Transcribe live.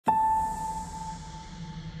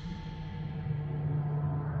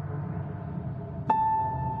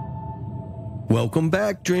Welcome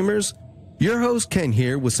back, dreamers. Your host Ken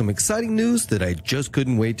here with some exciting news that I just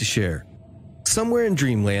couldn't wait to share. Somewhere in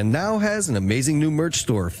Dreamland now has an amazing new merch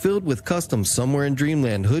store filled with custom Somewhere in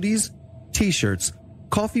Dreamland hoodies, t-shirts,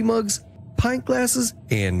 coffee mugs, pint glasses,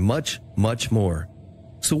 and much, much more.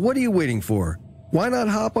 So what are you waiting for? Why not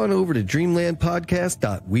hop on over to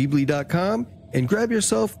dreamlandpodcast.weebly.com and grab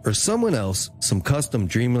yourself or someone else some custom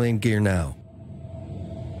Dreamland gear now.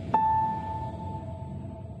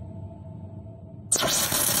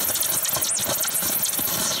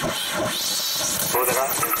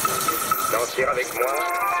 Danser avec moi.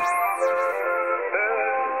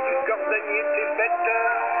 Du cordonnier, tu fêtes,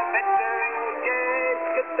 qu'est-ce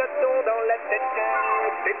que t'as-t-on dans la tête?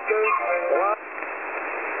 C'est que moi.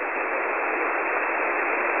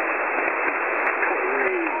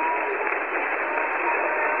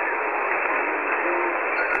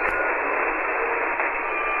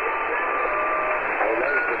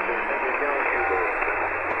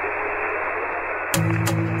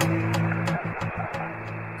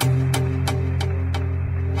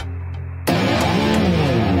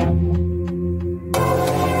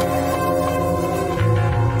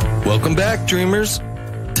 Welcome back, dreamers.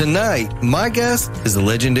 Tonight, my guest is the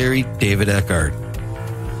legendary David Eckhart.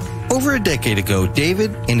 Over a decade ago,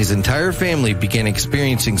 David and his entire family began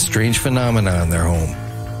experiencing strange phenomena in their home.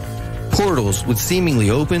 Portals would seemingly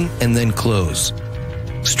open and then close.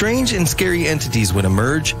 Strange and scary entities would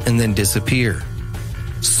emerge and then disappear.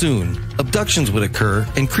 Soon, abductions would occur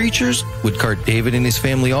and creatures would cart David and his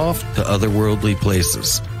family off to otherworldly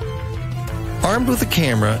places. Armed with a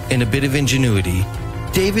camera and a bit of ingenuity,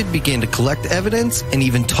 David began to collect evidence and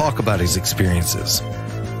even talk about his experiences.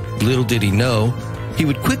 Little did he know, he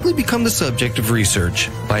would quickly become the subject of research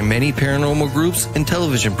by many paranormal groups and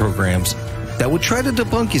television programs that would try to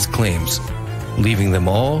debunk his claims, leaving them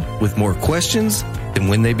all with more questions than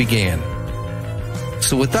when they began.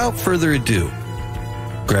 So without further ado,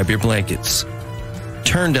 grab your blankets,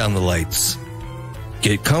 turn down the lights,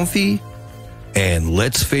 get comfy, and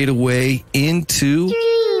let's fade away into Dreamland.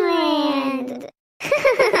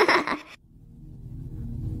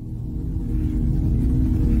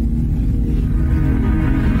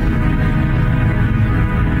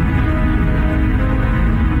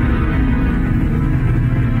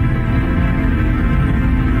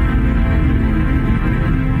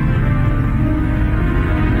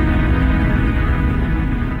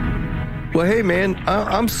 Well, hey, man,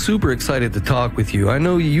 I'm super excited to talk with you. I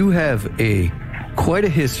know you have quite a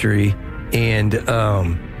history, and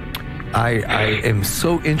I am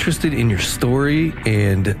so interested in your story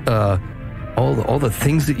and all the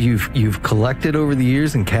things that you've collected over the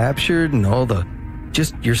years and captured, and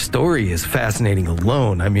just your story is fascinating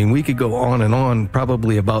alone. I mean, we could go on and on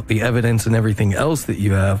probably about the evidence and everything else that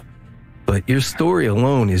you have, but your story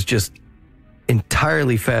alone is just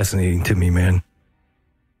entirely fascinating to me, man.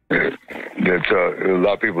 That's a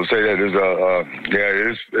lot of people say that.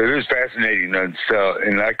 It is fascinating. And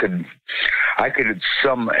I could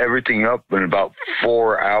sum everything up in about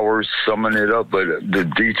 4 hours, summing it up, but the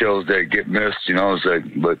details that get missed,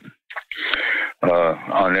 it's like,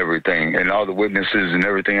 on everything and all the witnesses and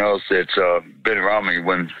everything else that's been around me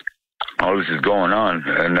when all this is going on,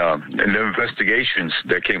 and the investigations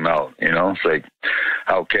that came out, it's like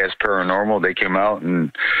Outcast Paranormal, they came out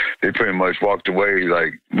and they pretty much walked away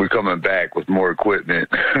like, we're coming back with more equipment.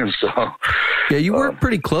 So yeah, you work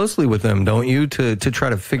pretty closely with them, don't you, to try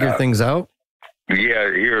to figure things out? Yeah,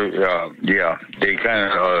 they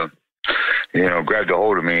kind of grabbed a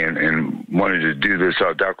hold of me and wanted to do this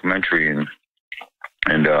documentary,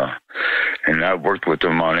 and I worked with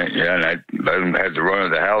them on it, and I let them have the run of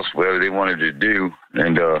the house, whatever they wanted to do,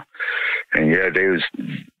 and they was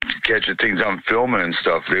catching things on filming and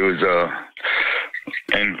stuff. It was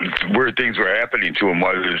and weird things were happening to them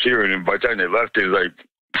while they was here, and by the time they left, they was like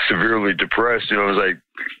severely depressed. It was like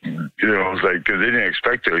because they didn't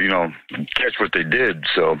expect to catch what they did,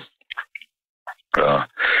 so.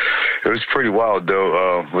 It was pretty wild,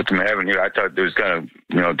 though, with them having here. I thought there was kind of,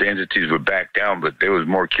 the entities would back down, but they was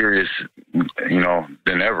more curious,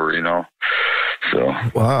 than ever, So.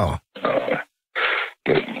 Wow.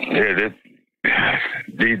 But, yeah,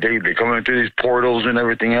 they come in through these portals and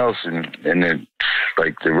everything else, and then,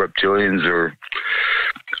 like, the reptilians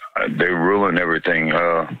they're ruling everything.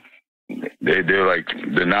 They're like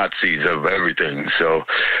the Nazis of everything. So,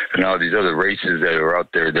 and all these other races that are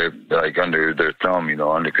out there, they're like under their thumb,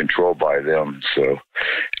 under control by them. So,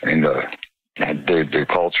 and their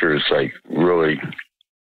culture is like really,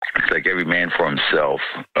 it's like every man for himself.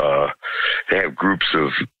 They have groups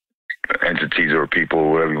of entities or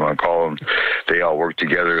people, whatever you want to call them. They all work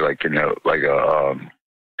together, like in a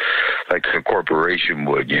like a corporation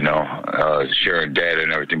would, sharing data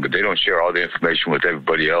and everything, but they don't share all the information with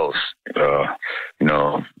everybody else. They'll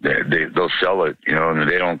sell it, and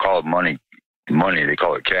they don't call it money, they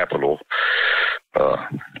call it capital.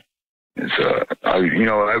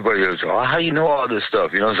 Everybody goes, oh, how do you know all this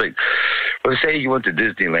stuff? It's like, let's say you went to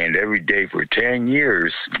Disneyland every day for 10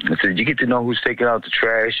 years. I said, you get to know who's taking out the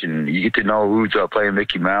trash, and you get to know who's playing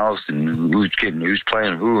Mickey Mouse and who's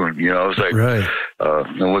playing who, and it's like, right.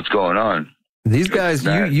 And what's going on. These guys,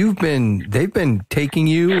 they've been taking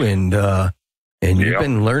you and you've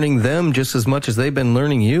been learning them just as much as they've been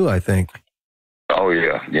learning you, I think. Oh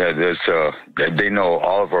yeah. There's they know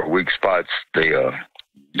all of our weak spots.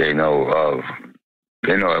 They know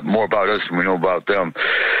more about us than we know about them.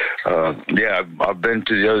 I've been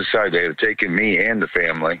to the other side. They have taken me and the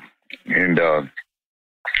family, and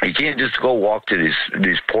you can't just go walk to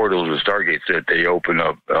these portals or stargates that they open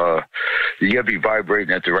up. You got to be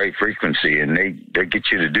vibrating at the right frequency, and they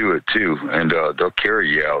get you to do it too, and they'll carry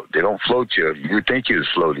you out. They don't float you. You would think you was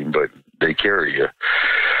floating, but they carry you,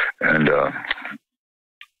 and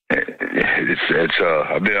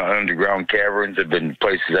I've been on underground caverns. I've been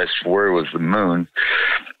places I swear it was the moon.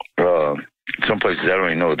 Some places I don't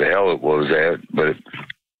even know what the hell it was at, but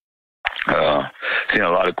seen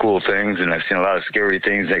a lot of cool things, and I've seen a lot of scary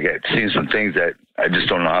things. I've seen some things that I just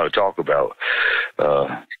don't know how to talk about.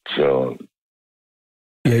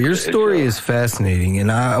 Your story is fascinating,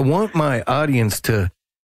 and I want my audience to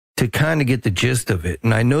kind of get the gist of it.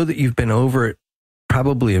 And I know that you've been over it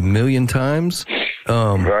probably 1 million times.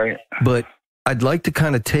 Right. But I'd like to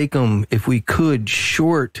kind of take them, if we could,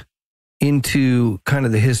 short into kind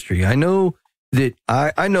of the history. I know that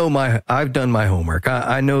I've done my homework.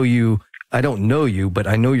 I know you. I don't know you, but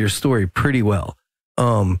I know your story pretty well.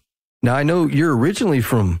 Now I know you're originally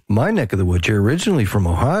from my neck of the woods. You're originally from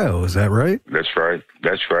Ohio. Is that right? That's right.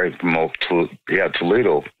 From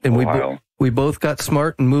Toledo, and Ohio. We both got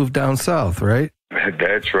smart and moved down south, right?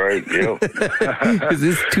 That's right. Yeah. Because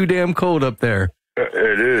it's too damn cold up there.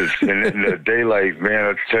 It is. And in the daylight, man,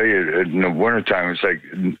 I'll tell you, in the wintertime, it's like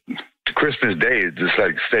Christmas Day, it just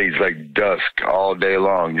like stays like dusk all day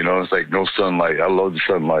long. It's like no sunlight. I love the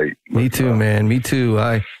sunlight. Me too, man. Me too.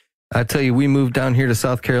 I tell you, we moved down here to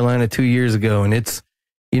South Carolina 2 years ago, and it's,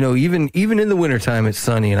 even in the wintertime, it's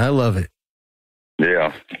sunny, and I love it.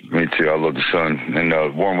 Yeah, me too. I love the sun and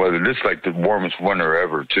warm weather. This is like the warmest winter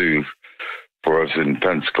ever, too, for us in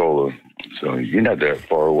Pensacola. So you're not that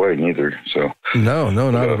far away neither. So no,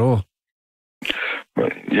 not at all.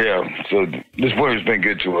 But yeah, so this winter's been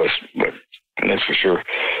good to us, but that's for sure.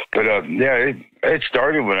 But it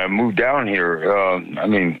started when I moved down here. I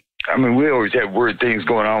mean, we always had weird things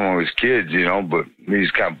going on when we was kids, but we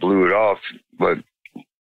just kind of blew it off. But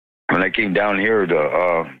when I came down here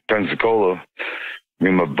to Pensacola, me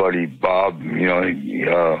and my buddy Bob, we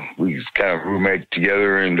kind of roommated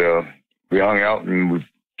together, and we hung out, and we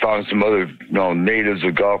found some other natives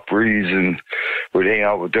of Gulf Breeze, and we'd hang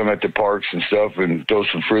out with them at the parks and stuff and throw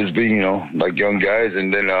some frisbee, like young guys.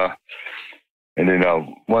 And then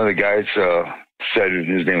one of the guys said,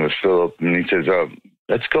 his name was Philip, and he says,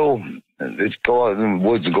 let's go out in the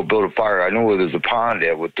woods and go build a fire. I know where there's a pond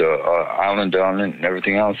at with the island on it and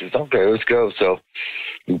everything else. I said, okay, let's go. So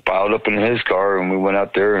we piled up in his car, and we went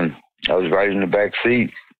out there, and I was riding in the back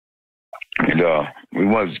seat. And we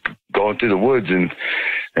was going through the woods, and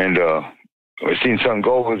I seen something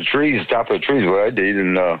go over the trees, top of the trees, where I did,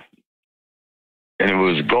 and it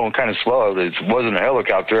was going kind of slow. It wasn't a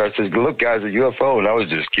helicopter. I said, look, guys, a UFO. And I was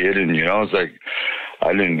just kidding, It's like,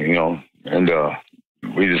 I didn't, and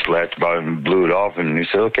we just laughed about it and blew it off. And he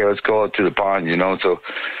said, okay, let's go out to the pond, So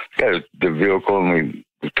we got the vehicle, and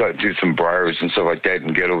we cut through some briars and stuff like that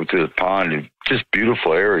and get over to the pond. And just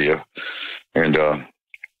beautiful area. And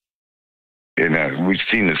we've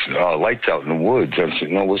seen this lights out in the woods. I said,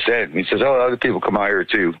 no, what's that? And he says, oh, other people come out here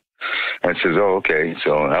too. And I says, oh, okay.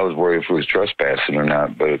 So I was worried if it was trespassing or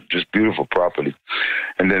not, but just beautiful property.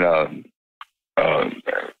 And then,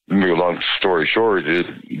 long story short,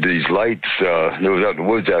 these lights that was out in the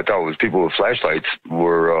woods that I thought was people with flashlights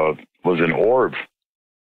was an orb.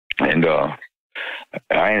 And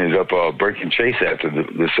I ended up breaking chase after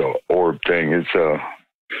this orb thing. It's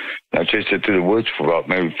I chased it through the woods for about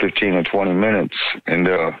maybe 15 or 20 minutes, and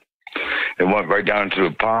it went right down to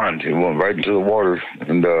the pond. It went right into the water,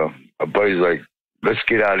 and my buddy's like, let's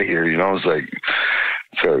get out of here, It's like,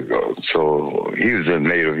 so he was a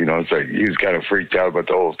native, It's like he was kind of freaked out about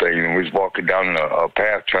the whole thing, and we was walking down a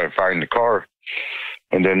path trying to find the car,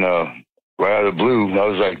 and then right out of the blue, I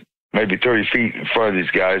was like maybe 30 feet in front of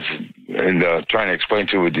these guys, and trying to explain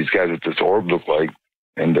to what these guys what this orb looked like,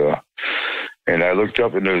 and And I looked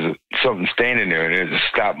up, and there was something standing there, and it just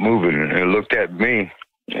stopped moving, and it looked at me,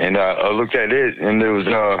 and I looked at it, and there was,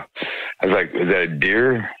 I was like, is that a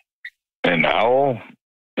deer, an owl,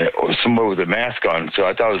 or somebody with a mask on? So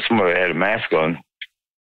I thought it was somebody that had a mask on,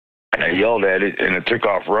 and I yelled at it, and it took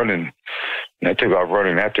off running, and I took off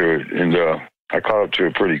running after it, and I caught up to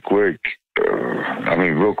it pretty quick.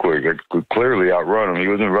 Real quick. I could clearly outrun him. He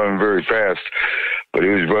wasn't running very fast, but he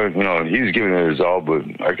was running, he was giving it his all, but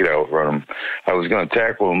I could outrun him. I was going to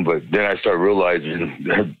tackle him, but then I started realizing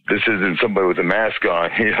that this isn't somebody with a mask on.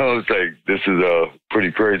 It's like, this is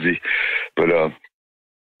pretty crazy. But,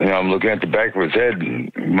 I'm looking at the back of his head,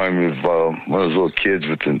 and remind me of one of those little kids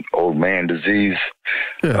with an old man disease.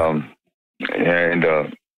 Yeah.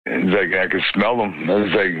 It's like I could smell them.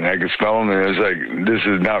 I could smell them, and it was like, this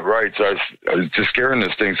is not right. So I was just scaring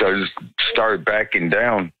this thing, so I just started backing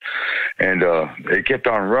down, and it kept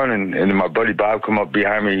on running. And then my buddy Bob come up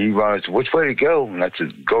behind me. He runs, which way to go? And I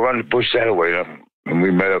said, go around the bush that way. And we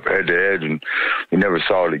met up head to head, and we never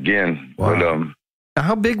saw it again. Wow. But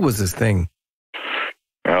how big was this thing?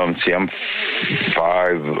 I'm 5'10",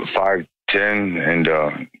 and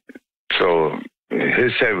so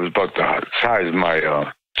his head was about the size of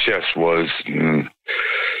my chest was, and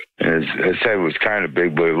his head was kind of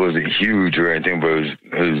big, but it wasn't huge or anything, but it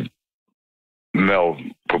was male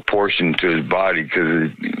proportion to his body, because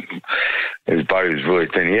his body was really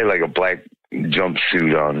thin. He had like a black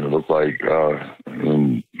jumpsuit on. It looked like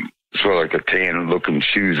sort of like a tan looking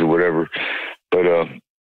shoes or whatever, but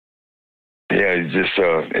he's just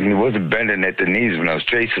and he wasn't bending at the knees when I was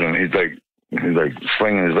chasing him. He's like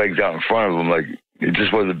swinging his legs out in front of him, like it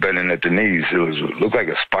just wasn't bending at the knees. It looked like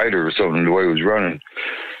a spider or something the way he was running,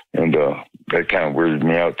 and that kind of weirded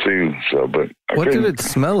me out too. So, but what did it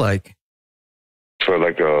smell like? So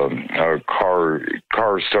like a car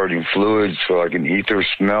starting fluids, so like an ether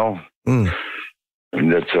smell, and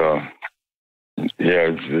that's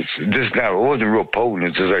it's just not. It wasn't real potent.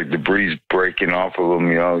 It's just like the breeze breaking off of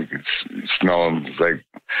them. You could smell them. It's like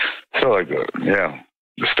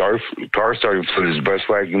the car starting fluid is the best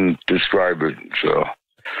way I can describe it. So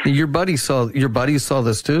your buddy saw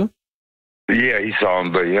this too? Yeah, he saw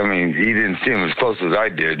him, but he didn't see him as close as I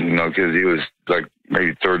did, because he was like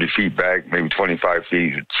maybe 30 feet back, maybe 25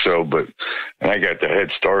 feet. So, and I got the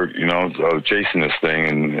head start, so I was chasing this thing,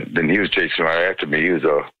 and then he was chasing right after me. He was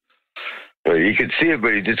but he could see it,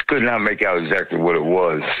 but he just could not make out exactly what it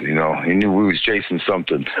was. He knew we was chasing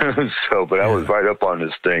something. So, but I was right up on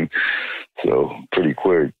this thing, so pretty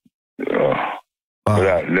quick. But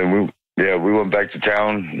then we went back to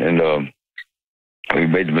town, and we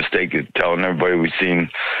made the mistake of telling everybody we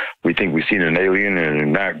think we seen an alien,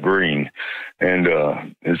 and not green. And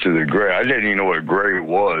it's the gray. I didn't even know what gray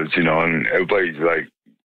was, and everybody's like,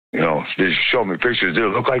 they showed me pictures. Did it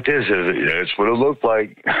look like this? That's what it looked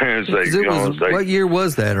like. It's like, what year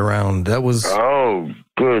was that around? That was. Oh,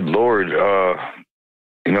 good Lord.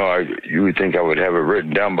 You would think I would have it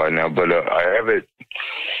written down by now, but I have it.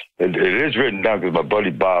 It is written down because my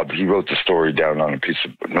buddy Bob, he wrote the story down on a piece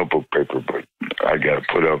of notebook paper, but I got it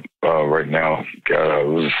put up right now.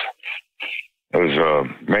 It was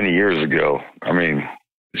many years ago. I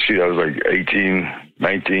was like 18,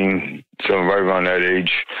 19, so right around that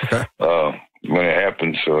age when it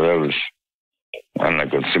happened. So that was, I'm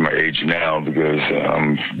not going to say my age now because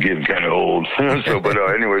I'm getting kind of old. So, but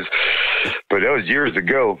anyways, but that was years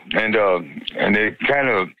ago. And it kind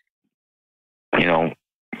of,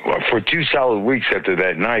 for 2 solid weeks after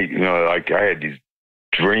that night, like I had these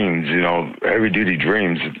dreams, heavy duty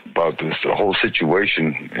dreams about the whole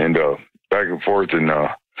situation, and back and forth. And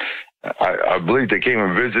I believe they came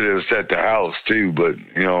and visited us at the house too, but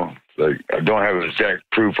like I don't have exact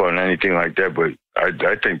proof on anything like that, but I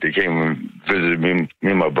think they came and visited me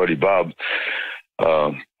and my buddy Bob.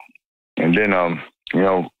 And then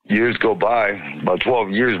years go by, about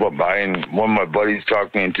 12 years went by, and one of my buddies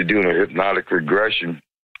talked me into doing a hypnotic regression,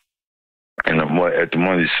 and at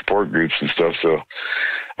one of these support groups and stuff. So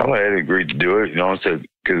I went ahead and agreed to do it,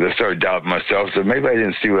 because I started doubting myself. So maybe I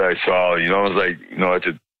didn't see what I saw. It was like,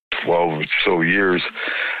 after 12 or so years,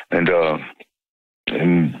 and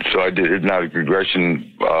so I did hypnotic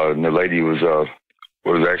regression. And the lady was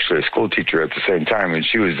actually a school teacher at the same time, and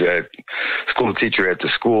she was school teacher at the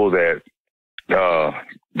school that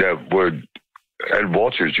would Ed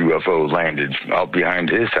Walter's UFO landed out behind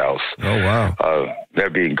his house. Oh wow!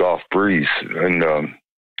 That being Gulf Breeze, and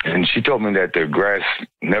she told me that the grass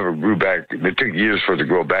never grew back. It took years for it to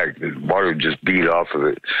grow back. The water just beat off of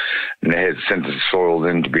it, and they had sent the soil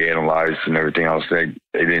in to be analyzed and everything else. They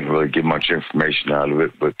didn't really get much information out of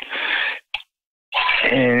it, but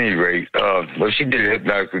At any rate, well, she did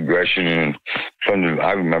hypnotic regression, and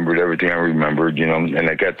I remembered everything I remembered, and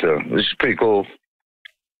I got to, this is pretty cool,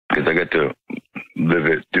 because I got to live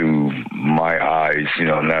it through my eyes,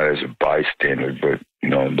 not as a bystander, but,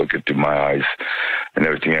 look it through my eyes and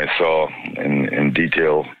everything I saw in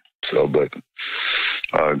detail. So, but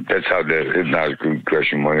that's how the hypnotic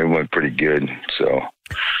regression went. It went pretty good, so.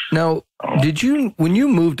 Now, when you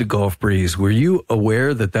moved to Gulf Breeze, were you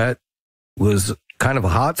aware that was kind of a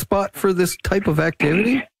hot spot for this type of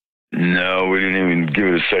activity? No, we didn't even give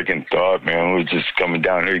it a second thought, man. We were just coming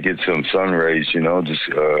down here to get some sun rays, just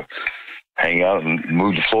hang out and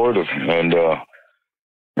move to Florida, and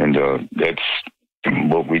that's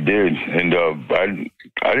what we did. And I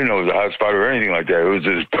didn't know it was a hot spot or anything like that. It was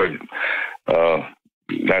just,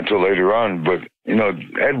 not until later on. But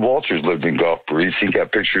Ed Walters lived in Gulf Breeze. He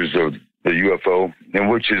got pictures of the UFO, and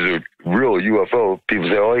which is a real UFO. People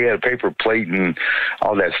say, "Oh, he had a paper plate," and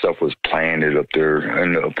all that stuff was planted up there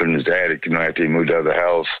and up in his attic. After he moved out of the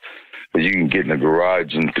house, but you can get in the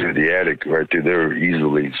garage and through the attic right through there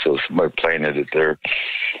easily. So somebody planted it there,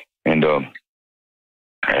 and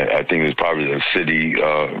I think it was probably the city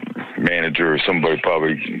manager or somebody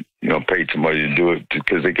probably paid somebody to do it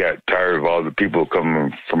because they got tired of all the people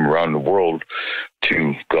coming from around the world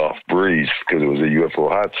to Gulf Breeze because it was a UFO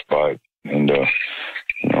hotspot. And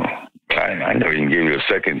I never even gave it a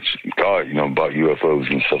second thought, about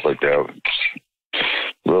UFOs and stuff like that.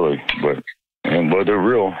 Really, but they're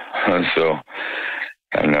real. So,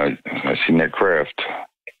 and I seen that craft.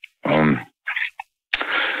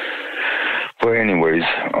 But anyways,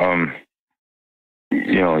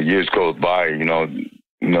 years goes by,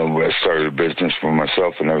 I started a business for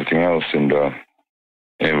myself and everything else, and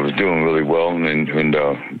it was doing really well, and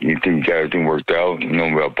you think got everything worked out.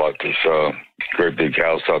 I bought this great big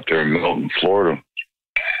house out there in Milton, Florida,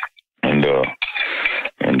 and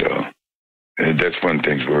that's when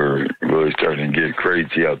things were really starting to get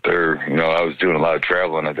crazy out there. I was doing a lot of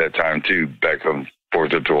traveling at that time too, back on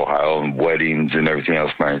forth up to Ohio, and weddings and everything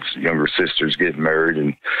else. My younger sisters getting married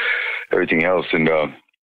and everything else, and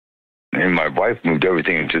my wife moved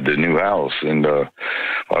everything into the new house, and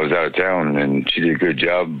I was out of town, and she did a good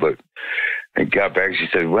job, but I got back, she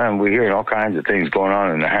said, "Well, we're hearing all kinds of things going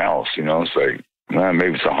on in the house, It's like, well,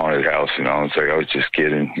 maybe it's a haunted house, It's like, I was just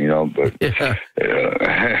kidding, but yeah.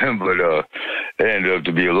 But it ended up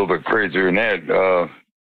to be a little bit crazier than that,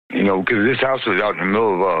 because this house was out in the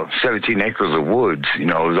middle of 17 acres of woods. It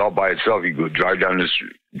was all by itself. You could drive down this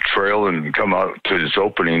trail and come out to this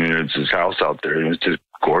opening, and it's this house out there, and it's just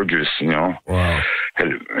gorgeous, Wow.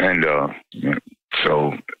 And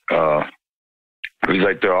so it was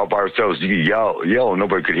like they're all by ourselves. You could yell, and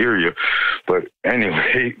nobody could hear you. But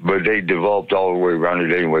anyway, they developed all the way around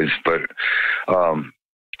it anyways. But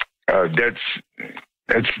that's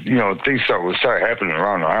things start happening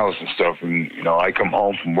around the house and stuff, and I come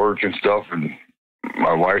home from work and stuff, and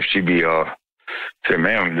my wife, she'd be say,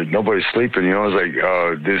 "Man, nobody's sleeping," It's like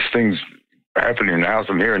there's things happening in the house.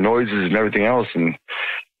 I'm hearing noises and everything else, and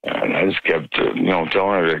I just kept telling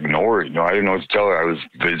her to ignore it. I didn't know what to tell her. I was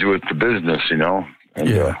busy with the business, And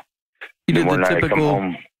you did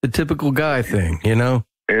the typical guy thing,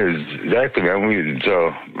 Exactly, man.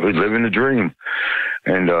 We living the dream,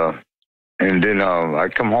 and then I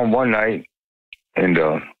come home one night, and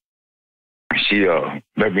she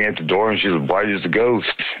met me at the door, and she was white as a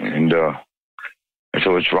ghost. And I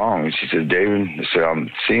said, "What's wrong?" And she said, "David," I said, "I'm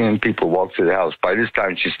seeing people walk through the house." By this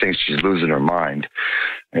time, she thinks she's losing her mind.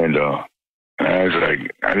 And I was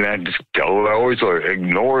like, and I just tell her, I always sort of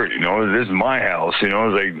ignore it, this is my house, it's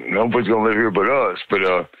like, nobody's going to live here but us.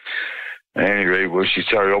 But anyway, she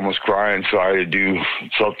started almost crying, so I had to do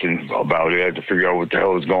something about it. I had to figure out what the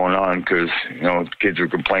hell was going on, because, the kids were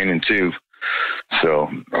complaining too. So,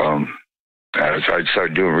 so I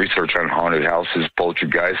started doing research on haunted houses,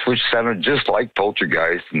 poltergeists, which sounded just like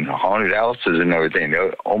poltergeists and haunted houses and everything.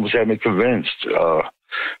 They almost had me convinced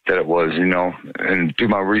that it was, and through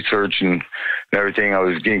my research and everything, I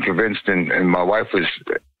was getting convinced. And my wife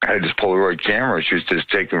had this Polaroid camera. She was just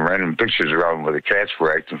taking random pictures around where the cats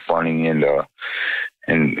were acting funny, and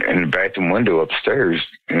the bathroom window upstairs,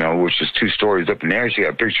 which is 2 stories up in the air. She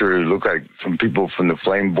got a picture that looked like some people from the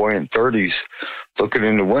flamboyant 30s looking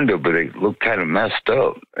in the window, but they looked kind of messed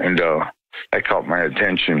up, and that caught my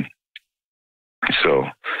attention. So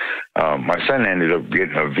my son ended up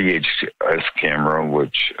getting a VHS camera,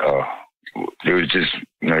 which it was just,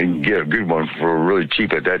 you can get a good one for really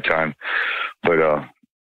cheap at that time. But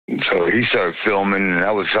so he started filming, and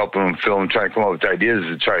I was helping him film, trying to come up with ideas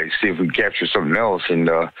to try to see if we could capture something else. And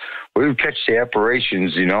we would catch the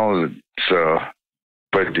apparitions,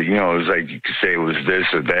 but you know, it was like you could say it was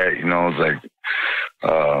this or that. You know, it was like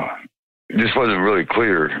it just wasn't really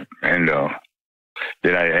clear. And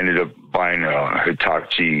then I ended up buying a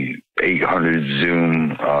Hitachi 800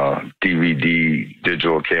 zoom DVD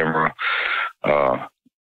digital camera.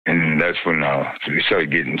 And that's when we started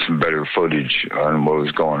getting some better footage on what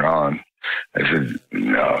was going on. I said,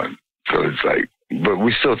 so it's like, but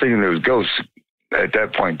we still thinking there was ghosts at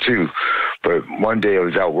that point too. But one day I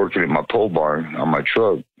was out working at my pole barn on my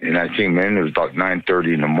truck, and I came in. It was about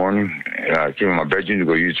 9:30 in the morning. And I came in my bedroom to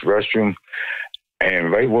go use the restroom,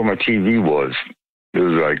 and right where my TV was, there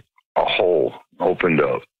was like a hole opened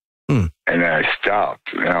up. And I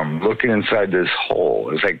stopped, and I'm looking inside this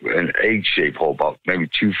hole. It's like an egg-shaped hole, about maybe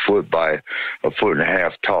 2 foot by 1.5 foot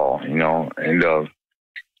tall, you know. And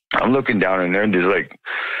I'm looking down in there, and there's like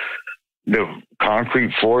the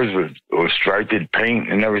concrete floors with striped paint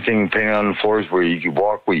and everything painted on the floors where you could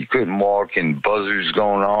walk, where you couldn't walk, and buzzers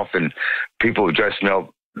going off, and people dressing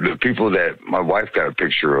up. The people that my wife got a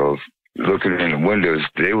picture of looking in the windows,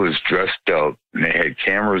 they was dressed up, and they had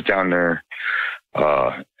cameras down there.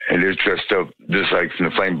 And they're dressed up just like from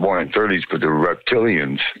the flamboyant 30s, but they were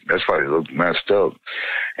reptilians. That's why they looked messed up.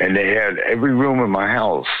 And they had every room in my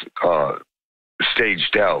house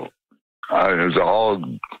staged out. It was all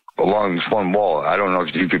along this one wall. I don't know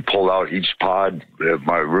if you could pull out each pod of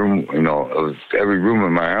my room, you know, of every room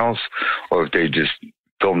in my house, or if they just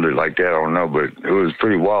filmed it like that. I don't know, but it was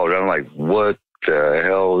pretty wild. I'm like, what the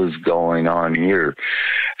hell is going on here?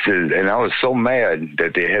 And I was so mad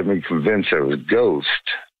that they had me convinced I was a ghost.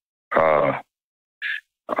 I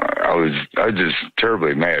was just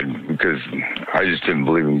terribly mad because I just didn't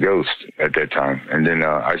believe in ghosts at that time. And then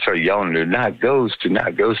I started yelling, "They're not ghosts, they're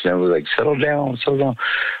not ghosts." And I was like, settle down, settle down.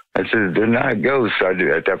 I said, "They're not ghosts." At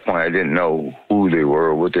that point, I didn't know who they were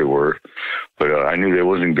or what they were, but I knew they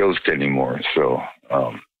wasn't ghosts anymore. So,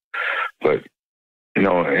 but you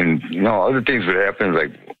know, and you know, other things would happen.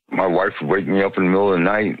 Like my wife would wake me up in the middle of the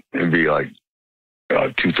night and be like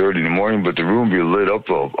 2:30 in the morning, but the room would be lit up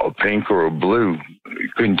a pink or a blue. You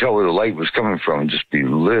couldn't tell where the light was coming from; just be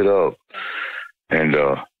lit up, and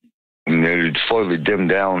then it'd slowly dim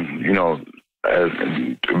down. You know,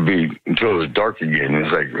 it would be until it was dark again. It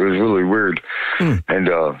was really weird, and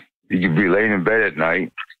you could be laying in bed at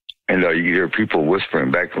night, and you could hear people whispering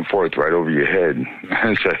back and forth right over your head.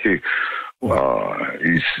 And so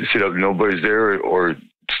you sit up, nobody's there, or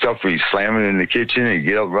stuff where you slamming in the kitchen and you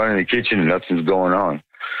get up running in the kitchen and nothing's going on.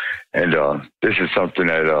 And this is something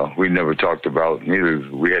that we never talked about neither.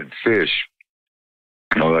 We had fish,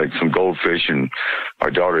 you know, like some goldfish, and our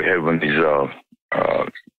daughter had one of these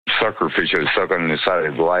sucker fish that was stuck on the side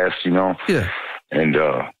of the glass, you know. Yeah. And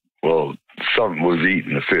well, something was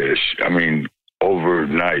eating the fish. I mean,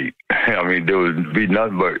 overnight. I mean, there would be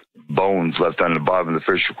nothing but bones left on the bottom of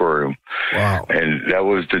the fish aquarium. Wow. And that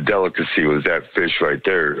was the delicacy, was that fish right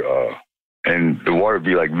there. And the water would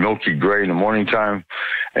be like milky gray in the morning time,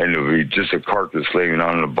 and it would be just a carcass laying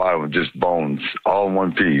on the bottom with just bones, all in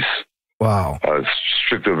one piece. Wow.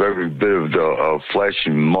 Stripped of every bit of the flesh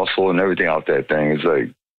and muscle and everything out that thing. It's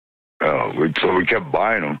like, so we kept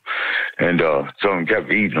buying them, and someone kept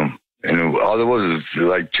eating them. And all there was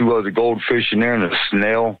like 2 other goldfish in there and a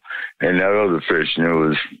snail and that other fish. And it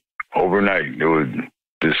was overnight. It would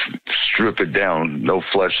just strip it down. No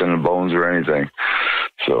flesh on the bones or anything.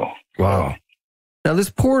 So. Wow. Now, this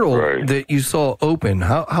portal that you saw open,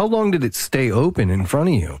 how long did it stay open in front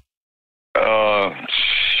of you?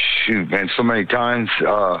 Shoot, man, so many times.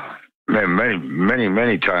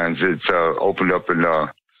 Many times it's opened up and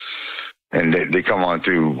they come on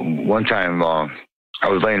through. One time, I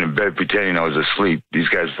was laying in bed pretending I was asleep. These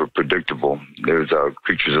guys were predictable. There's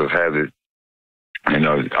creatures of habit. And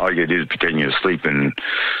all you do is pretend you're asleep, and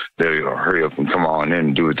they hurry up and come on in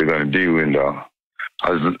and do what they're going to do. And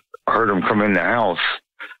I heard them come in the house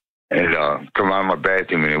and come out of my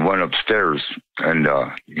bathroom, and they went upstairs. And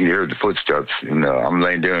you can hear the footsteps. And I'm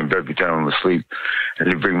laying there in bed pretending I'm asleep.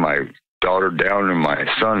 And they bring my daughter down and my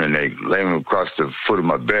son, and they lay him across the foot of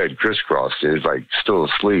my bed, crisscrossed. It's like still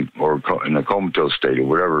asleep or in a comatose state or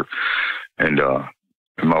whatever. And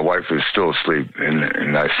my wife was still asleep,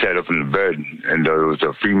 and I sat up in the bed, and there was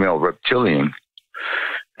a female reptilian,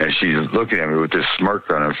 and she's looking at me with this smirk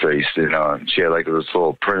on her face, and she had like this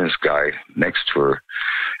little apprentice guy next to her,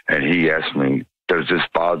 and he asked me, "Does this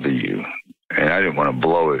bother you?" And I didn't want to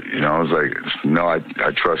blow it, you know. I was like, "No, I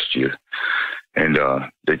trust you." And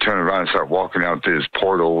they turned around and started walking out to this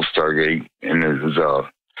portal, Stargate, and it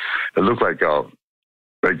looked like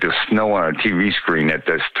the snow on a TV screen at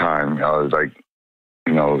this time. I was like,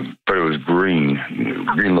 you know, but it was green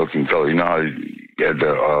looking color. You know how you had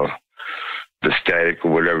the static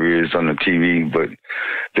or whatever it is on the TV, but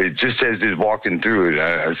they just as they're walking through it,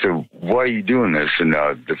 I said, "Why are you doing this?" And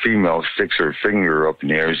the female sticks her finger up in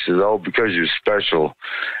the air. She says, "Oh, because you're special."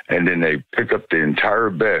 And then they pick up the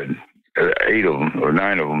entire bed, 8 of them or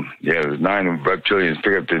 9 of them. Yeah, there's 9 of reptilians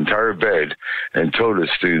pick up the entire bed and towed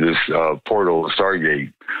us through this portal,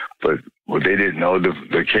 Stargate. But what they didn't know,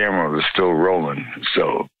 the camera was still rolling.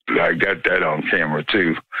 So I got that on camera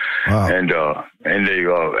too. Wow. And they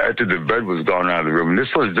after the bed was gone out of the room, and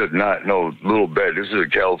this was not no little bed. This is a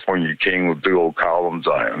California king with big old columns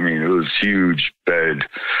on it. I mean, it was a huge bed,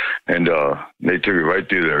 and they took it right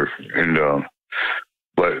through there. And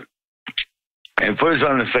and put us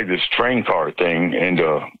on this train car thing, and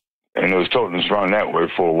it was toting us around that way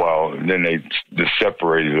for a while, and then they just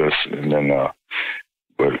separated us, and then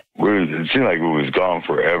but it seemed like we was gone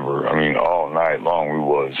forever. I mean, all night long we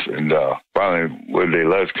was. And finally, when they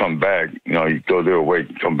let us come back, you go there awake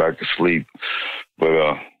and come back to sleep.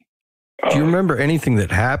 But do you remember anything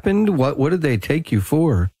that happened? What did they take you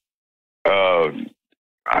for? They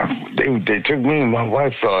took me and my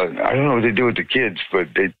wife. I don't know what they do with the kids,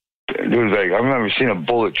 but there was like, I remember seeing a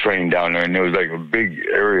bullet train down there, and there was like a big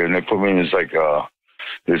area, and they put me in this like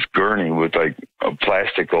this gurney with like a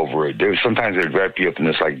plastic over it. Sometimes they'd wrap you up in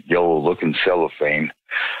this like yellow looking cellophane.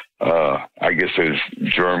 I guess it was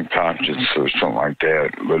germ conscious or something like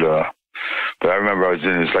that. But I remember I was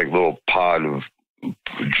in this like little pod of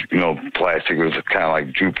plastic. It was kind of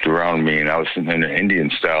like drooped around me, and I was sitting in an Indian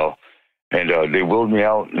style, and they wheeled me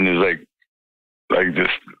out, and there's like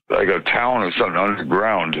this, like a town or something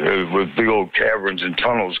underground with big old caverns and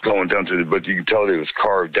tunnels going down to but you can tell it was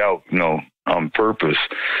carved out, on purpose.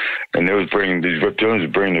 And these reptilians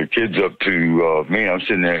would bring their kids up to me. I'm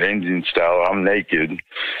sitting there Indian style. I'm naked,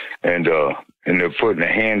 and they're putting a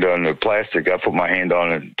hand on the plastic. I put my hand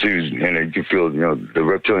on it too, and you feel, the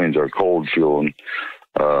reptilians are cold feeling.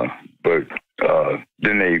 But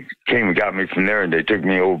then they came and got me from there, and they took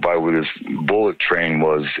me over by where this bullet train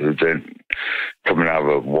was. Then coming out of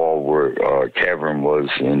a wall where a cavern was,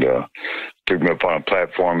 and took me up on a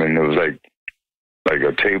platform, and there was like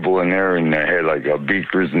a table in there, and they had like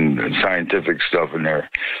beakers and scientific stuff in there.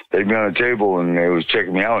 They'd be on the table, and they was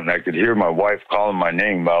checking me out, and I could hear my wife calling my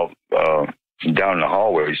name out down the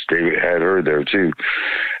hallway. David had her there too,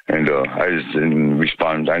 and I just didn't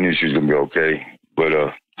respond. I knew she was gonna be okay, but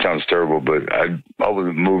sounds terrible, but I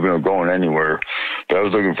wasn't moving or going anywhere. But I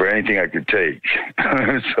was looking for anything I could take.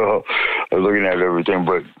 So I was looking at everything.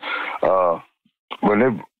 But when they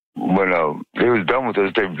was done with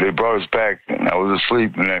us, they brought us back, and I was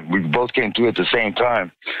asleep, and then we both came through at the same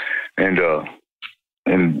time. And I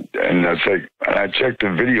was I checked the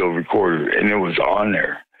video recorder, and it was on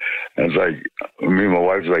there. And it's like, me and my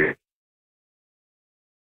wife was like,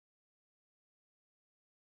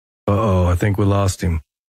 uh-oh, I think we lost him.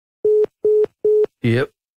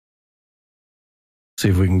 Yep. See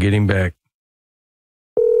if we can get him back.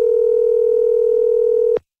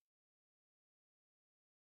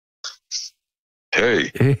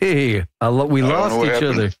 hey. Hey, we lost each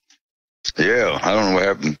other. Yeah, I don't know what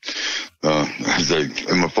happened. It's like,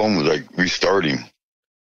 and my phone was like restarting.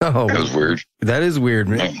 Oh, that was weird. That is weird,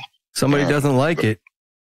 man. Somebody doesn't like it.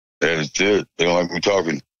 That's it. They don't like me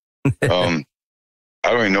talking. I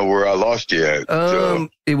don't even know where I lost you at.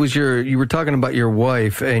 It was you were talking about your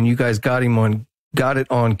wife, and you guys got it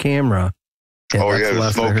on camera. Oh yeah,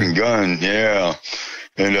 the smoking gun. Yeah.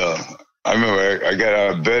 And I remember I got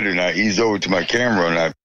out of bed and I eased over to my camera and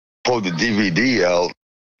I pulled the DVD out,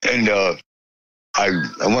 and I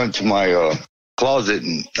went to my closet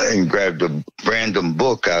and grabbed a random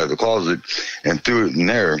book out of the closet and threw it in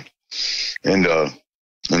there, and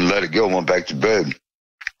let it go. Went back to bed.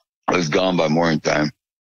 I was gone by morning time.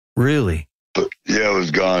 Really? But yeah, it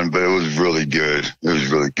was gone, but it was really good. It was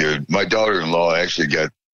really good. My daughter-in-law actually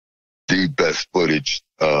got the best footage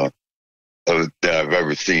that I've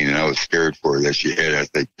ever seen, and I was scared for her that she had. I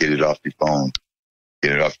said, get it off your phone.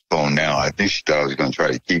 Get it off the phone now. I think she thought I was going to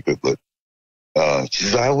try to keep it, but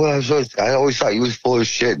she's like, I always thought you was full of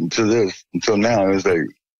shit until now. It was like,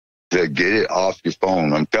 get it off your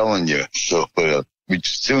phone. I'm telling you. So, but as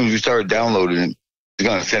soon as we started downloading it, we're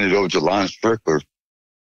going to send it over to Lon Strickler.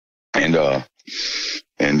 And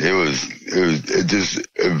it just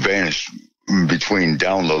vanished between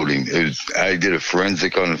downloading. I did a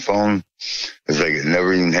forensic on the phone. It's like it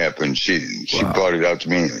never even happened. She brought it out to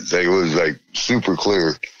me. It's like, it was like super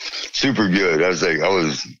clear, super good. I was like,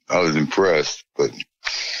 I was impressed. But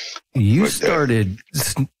you started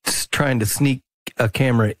trying to sneak a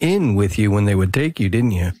camera in with you when they would take you,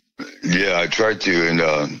 didn't you? Yeah, I tried to, and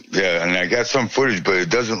and I got some footage, but it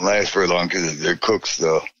doesn't last very long because it cooks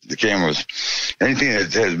the cameras. Anything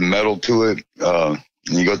that has metal to it, and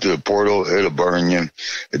you go through the portal, it'll burn you.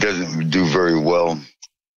 It doesn't do very well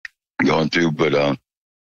going through, but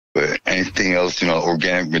anything else,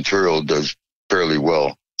 organic material does fairly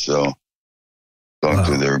well. So going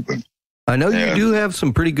through there, but I know you do have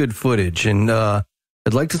some pretty good footage, and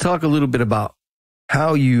I'd like to talk a little bit about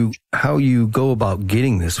how you go about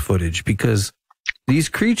getting this footage, because these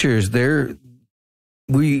creatures, you're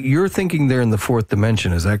thinking they're in the fourth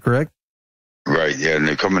dimension. Is that correct? Right. Yeah. And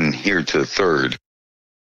they're coming here to the third.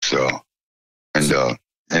 So,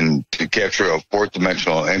 and to capture a fourth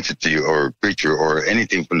dimensional entity or creature or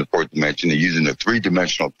anything from the fourth dimension, they're using a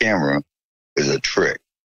 3-dimensional camera is a trick.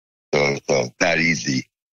 So it's not easy.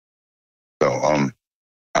 So,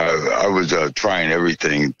 I was trying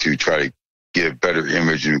everything to try to get a better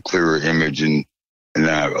image and clearer image, and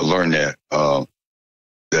I learned that the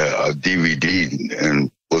DVD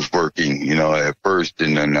and was working, at first,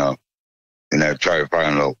 and then I tried to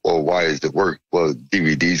find out, well, why does it work? Well,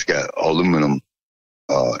 DVD's got aluminum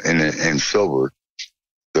and silver,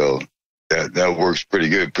 so that works pretty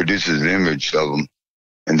good. It produces an image of them,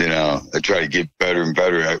 and then I try to get better and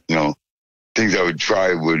better. Things I would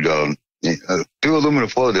try would do aluminum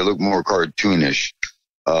foil. They look more cartoonish.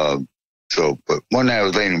 But one night I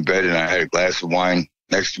was laying in bed and I had a glass of wine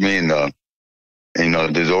next to me, and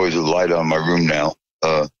there's always a light on my room now,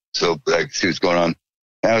 so I could see what's going on.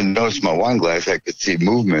 And I noticed my wine glass, I could see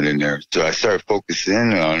movement in there, so I started focusing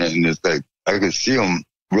in on it, and it's like I could see them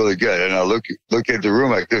really good. And I look at the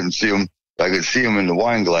room, I couldn't see them. I could see them in the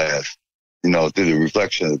wine glass, through the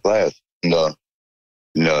reflection of the glass. And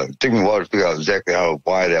it took me a while to figure out exactly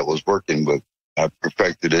why that was working, but I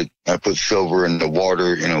perfected it. I put silver in the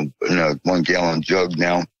water in a 1-gallon jug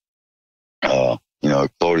now,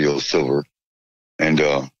 colloidal silver, and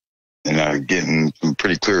I'm getting some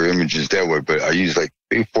pretty clear images that way. But I use like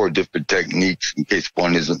 3-4 different techniques in case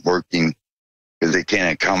one isn't working, because they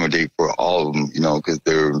can't accommodate for all of them, because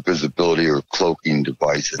they're invisibility or cloaking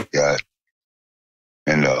devices got.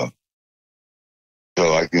 And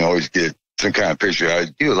so I can always get some kind of picture. I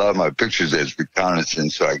do a lot of my pictures as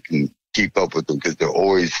reconnaissance, so I can keep up with them, because they're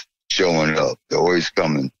always showing up. They're always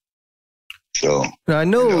coming. So now, I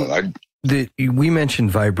know that we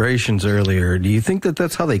mentioned vibrations earlier. Do you think that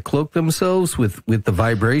that's how they cloak themselves, with the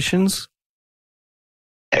vibrations?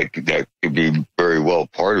 That could be very well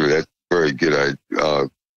part of it. That's very good.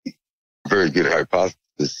 Very good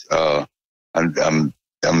hypothesis. I'm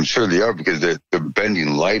sure they are, because they're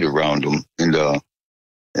bending light around them,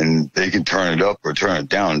 and they can turn it up or turn it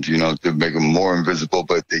down, to make them more invisible,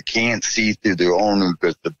 but they can't see through their own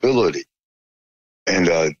invisibility.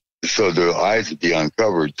 And so their eyes would be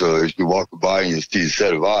uncovered. So if you walk by and you see a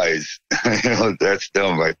set of eyes, that's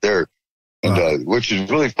them right there. And which is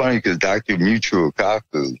really funny, because Dr. Michio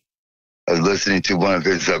Kaku, I was listening to one of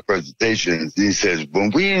his presentations. He says, when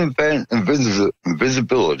we invent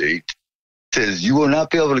invisibility, says you will not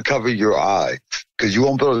be able to cover your eyes, because you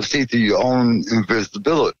won't be able to see through your own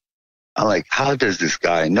invisibility. I'm like, how does this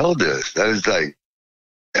guy know this? That is like,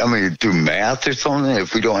 through math or something?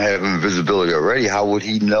 If we don't have invisibility already, how would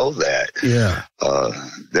he know that? Yeah.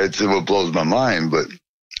 That's what blows my mind. But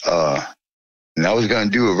and I was going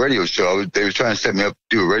to do a radio show. They were trying to set me up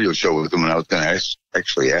to do a radio show with him, and I was going to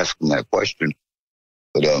actually ask him that question.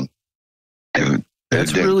 But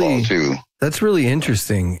that's really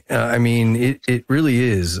interesting. It really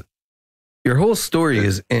is. Your whole story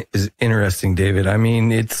is interesting, David.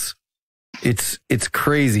 It's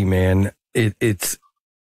crazy, man. It's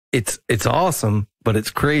awesome, but it's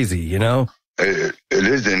crazy, It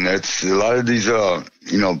is, and that's a lot of these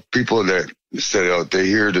people that said they're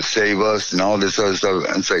here to save us and all this other stuff.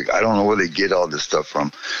 And it's like, I don't know where they get all this stuff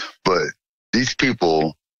from, but these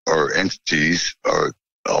people or entities are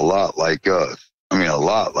a lot like us. A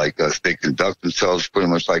lot like us. They conduct themselves pretty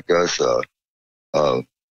much like us.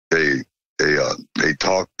 They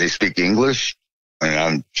talk. They speak English, and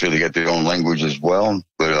I'm sure they got their own language as well.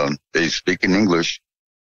 But they speak in English.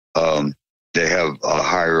 They have a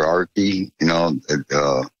hierarchy, but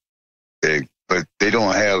they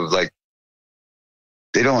don't have like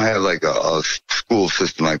a school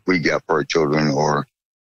system like we got for our children, or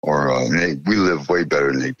we live way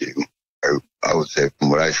better than they do. I would say,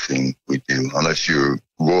 from what I've seen, we do, unless you're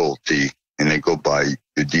royalty and they go by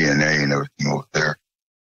your DNA and everything over there.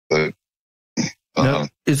 But now,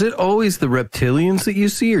 is it always the reptilians that you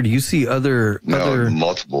see, or do you see other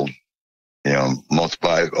multiple?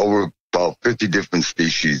 Over about 50 different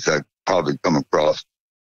species I've probably come across,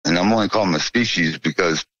 and I'm only calling them a species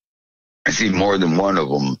because I see more than one of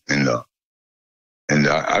them, and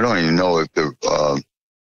I don't even know if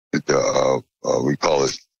we call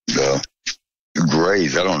it the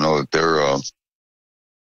grays. I don't know if they're. Are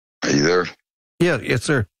you there? Yeah, yes,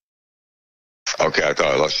 sir. Okay, I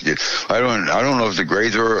thought I lost you. I don't know if the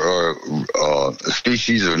grays are a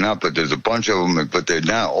species or not, but there's a bunch of them, but they're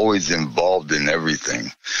not always involved in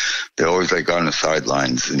everything. They're always like on the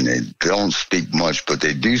sidelines, and they don't speak much, but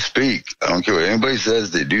they do speak. I don't care what anybody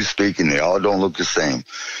says, they do speak, and they all don't look the same.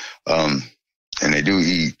 And they do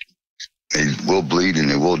eat. They will bleed and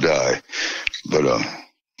they will die. But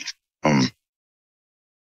where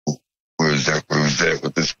was that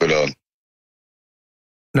with this? But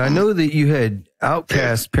now, I know that you had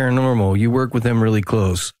Outcast Paranormal. You work with them really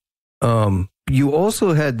close. You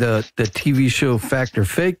also had the TV show Fact or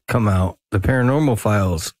Fake come out, the Paranormal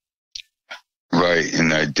Files. Right,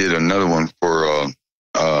 and I did another one for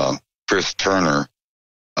Chris Turner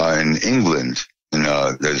in England. And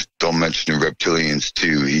there's Don't Mention the Reptilians,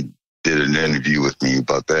 too. He did an interview with me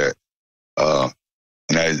about that.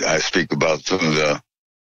 And I speak about some of the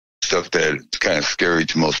stuff that's kind of scary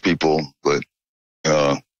to most people, but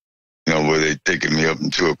where they taken me up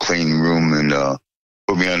into a clean room and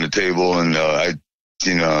put me on the table, and I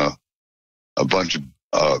seen a bunch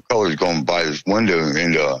of colors going by this window,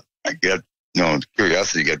 and I got,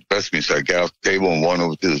 curiosity got the best of me, so I got off the table and went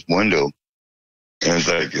over to this window, and it was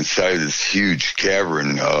like inside this huge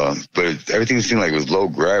cavern, but everything seemed like it was low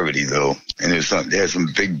gravity though, and they had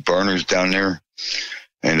some big burners down there,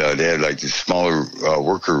 and they had like this smaller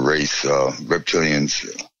worker race, reptilians,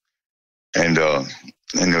 and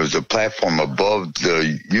there was a platform above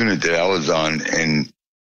the unit that I was on, and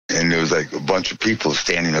there was like a bunch of people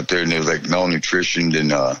standing up there, and they was like malnutritioned and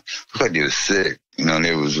looked like they was sick, and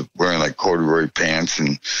they was wearing like corduroy pants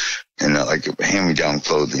and like hand-me-down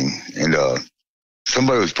clothing, and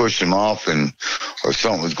somebody was pushing them off, or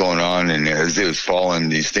something was going on, and as they was falling,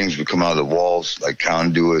 these things would come out of the walls like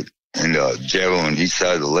conduit and jab them on each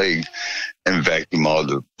side of the leg and vacuum all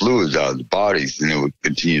the fluids out of the bodies, and it would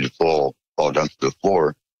continue to fall down to the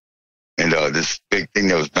floor. And this big thing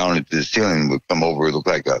that was mounted to the ceiling would come over, it looked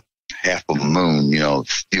like a half of a moon,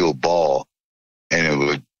 steel ball, and it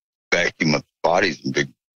would vacuum up the bodies and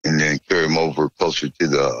then carry them over closer to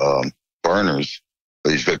the burners.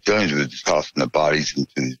 But these reptilians were just tossing the bodies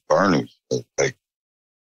into these burners, like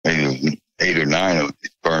maybe 8 or 9 of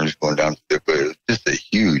these burners going down to there, but it was just a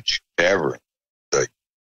huge cavern. Like,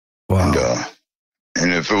 wow.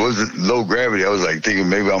 And if it wasn't low gravity, I was like thinking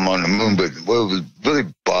maybe I'm on the moon. But what was really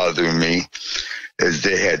bothering me is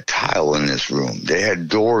they had tile in this room. They had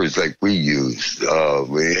doors like we use.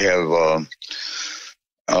 We have,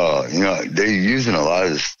 they're using a lot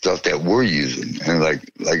of the stuff that we're using, and like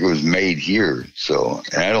it was made here. So,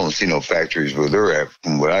 and I don't see no factories where they're at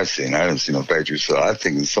from what I've seen. I don't see no factories. So I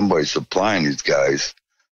think somebody's supplying these guys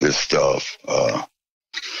this stuff.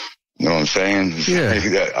 You know what I'm saying?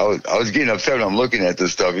 Yeah. I was getting upset when I'm looking at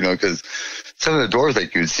this stuff, because some of the doors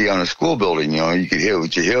like you would see on a school building, you could hit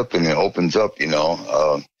with your hip and it opens up,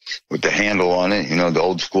 with the handle on it, the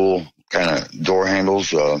old school kind of door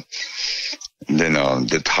handles. And then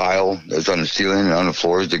the tile that's on the ceiling and on the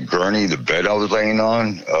floors, the gurney, the bed I was laying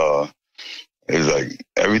on, is like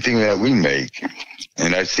everything that we make.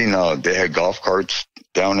 And I've seen they had golf carts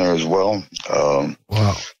down there as well.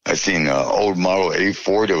 Wow. I seen old model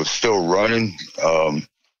A4 that was still running. A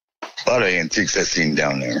lot of antiques I seen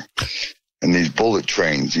down there. And these bullet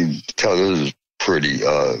trains, you can tell those is pretty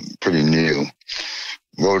new.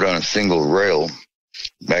 Rode on a single rail,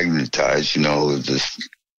 magnetized,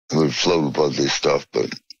 it would float above this stuff,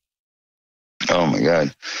 but oh my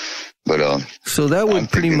God. But so that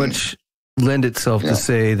would pretty much lend itself to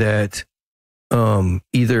say that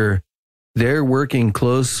either they're working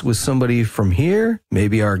close with somebody from here,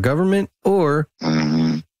 maybe our government, or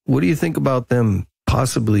what do you think about them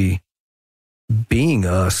possibly being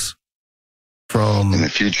us from in the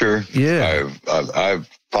future? Yeah, I've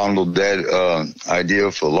fondled that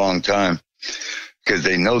idea for a long time, because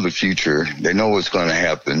they know the future, they know what's going to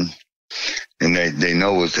happen, and they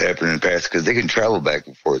know what's happened in the past, because they can travel back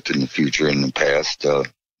and forth in the future and the past,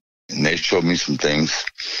 and they showed me some things,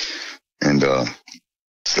 and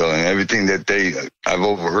and everything that I've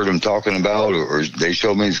overheard them talking about, or they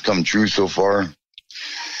showed me has come true so far.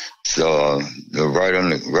 So they're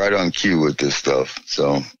right on cue with this stuff.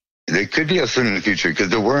 So they could be us in the future, because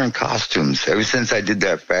they're wearing costumes. Ever since I did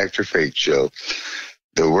that Fact or Fake show,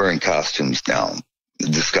 they're wearing costumes now,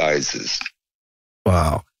 disguises.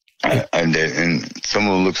 Wow. And some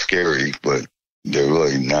of them look scary, but they're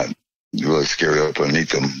really not really scary up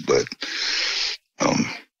underneath them. But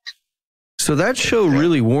So that show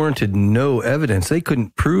really warranted no evidence. They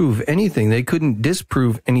couldn't prove anything. They couldn't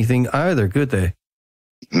disprove anything either, could they?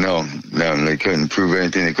 No, they couldn't prove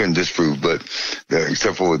anything. They couldn't disprove, but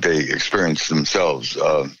except for what they experienced themselves,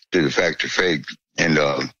 to the fact or fake. And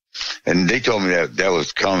they told me that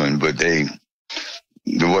was coming, but the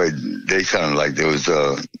way they sounded like there was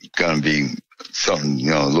going to be something,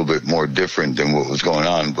 a little bit more different than what was going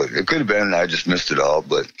on. But it could have been. I just missed it all.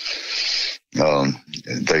 But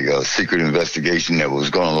like a secret investigation that was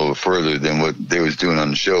going a little further than what they was doing on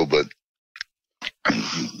the show. But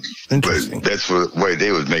that's the way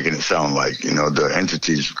they was making it sound like, the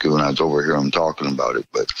entities, when I was over here, I'm talking about it.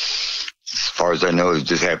 But as far as I know, it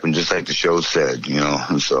just happened just like the show said,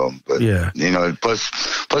 so, but,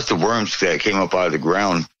 plus the worms that came up out of the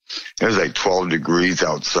ground, it was like 12 degrees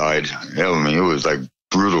outside. It was like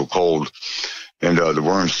brutal cold. And the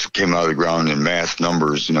worms came out of the ground in mass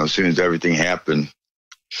numbers, as soon as everything happened.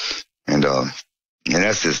 And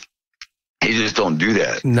that's just, you just don't do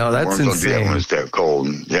that. No, that's insane. Don't do that when it's that cold.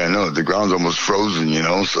 Yeah, no, the ground's almost frozen,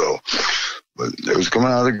 so. But it was coming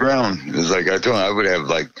out of the ground. It was like, I told him, I would have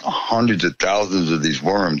like hundreds of thousands of these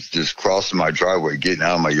worms just crossing my driveway, getting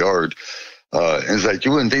out of my yard. And it's like,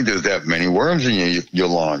 you wouldn't think there's that many worms in your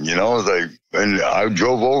lawn, It's like, and I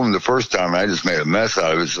drove over them the first time, and I just made a mess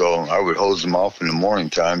out of it. So I would hose them off in the morning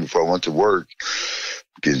time before I went to work,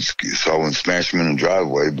 so I wouldn't smash them in the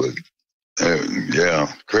driveway. But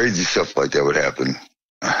crazy stuff like that would happen.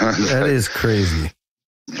 That is crazy.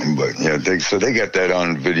 But yeah, they got that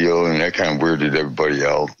on video, and that kind of weirded everybody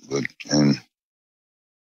out.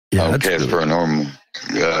 Outcast Paranormal,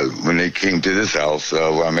 when they came to this house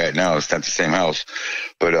where I'm at now, it's not the same house,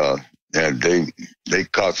 but they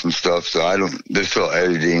caught some stuff. So they're still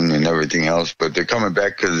editing and everything else, but they're coming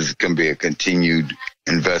back because it's going to be a continued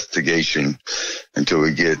investigation until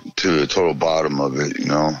we get to the total bottom of it.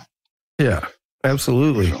 Yeah,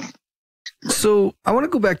 absolutely. So I want to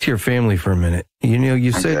go back to your family for a minute.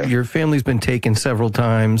 You said your family's been taken several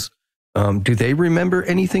times. Do they remember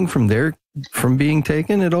anything from being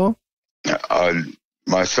taken at all?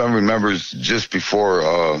 My son remembers just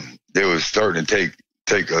before they was starting to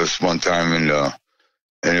take us one time, and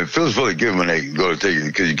it feels really good when they go to take it,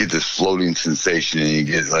 because you get this floating sensation, and you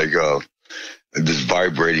get like this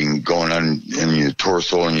vibrating going on in your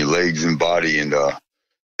torso and your legs and body, and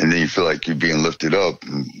then you feel like you're being lifted up.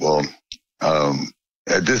 Well,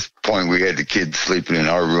 at this point, we had the kids sleeping in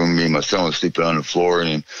our room. Me and my son was sleeping on the floor,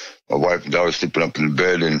 and my wife and daughter were sleeping up in the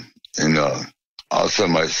bed. And all of a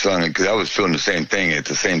sudden, my son, because I was feeling the same thing at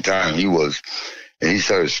the same time he was, and he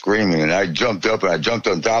started screaming. And I jumped up and I jumped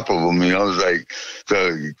on top of him. It was like,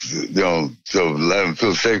 so let him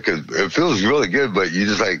feel safe, because it feels really good, but you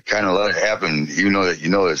just like kind of let it happen, even though that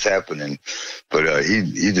it's happening. But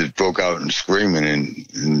he just broke out and screaming,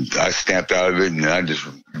 and I snapped out of it, and I just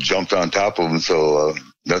jumped on top of him, so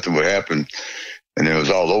nothing would happen, and it was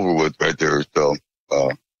all over with right there. So,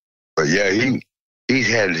 but yeah, he's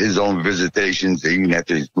had his own visitations even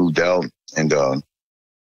after he's moved out, and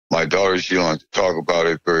my daughter, she don't like to talk about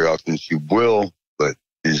it very often. She will, but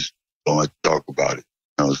she just don't like to talk about it.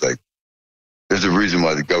 I was like, there's a reason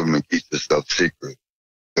why the government keeps this stuff secret,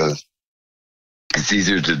 because it's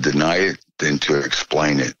easier to deny it than to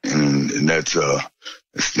explain it. And that's,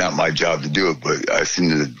 it's not my job to do it, but I seen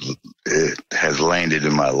that it has landed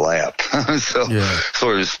in my lap, so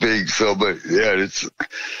to speak. So, but yeah,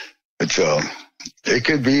 it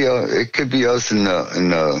could be us in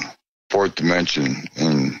the fourth dimension.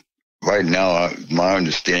 And right now, my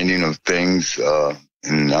understanding of things,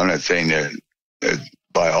 and I'm not saying that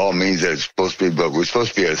by all means that it's supposed to be, but we're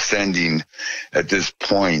supposed to be ascending at this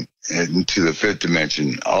point into the fifth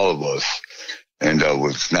dimension, all of us, and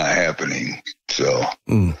what's not happening. So,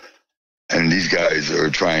 and these guys are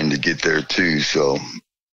trying to get there too. So,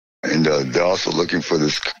 and they're also looking for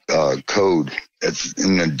this code that's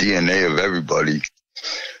in the DNA of everybody.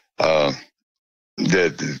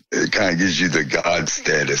 That it kind of gives you the God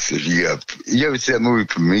status. If you ever see that movie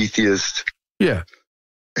Prometheus? Yeah.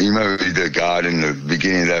 You remember the God in the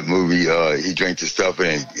beginning of that movie? He drank the stuff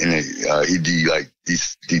and he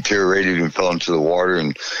deteriorated and fell into the water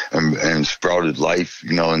and sprouted life,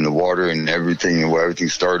 in the water and everything, and where everything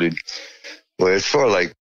started. Well, it's sort of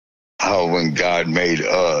like how when God made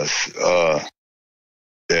us,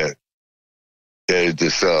 that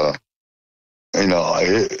this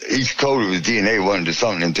each code of his DNA went into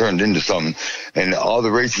something and turned into something, and all the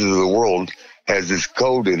races of the world has this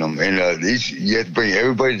code in them, and you have to bring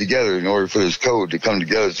everybody together in order for this code to come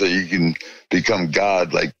together so you can become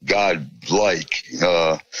God-like.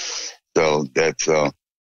 So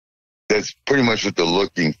that's pretty much what they're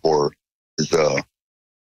looking for. Is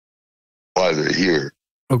why they're here.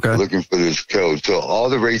 Okay. Looking for this code. So all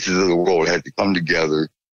the races of the world had to come together,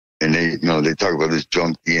 and they talk about this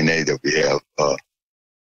junk DNA that we have.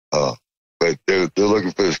 But they're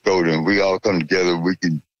looking for this code, and we all come together. We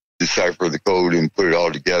can decipher the code and put it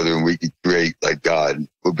all together, and we can create like God.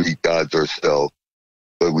 We'll be gods ourselves,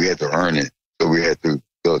 but we had to earn it. So we had to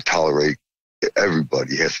tolerate.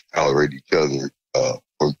 Everybody has to tolerate each other,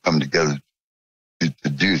 or come together to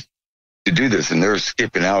do this. And they're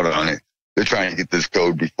skipping out on it. They're trying to get this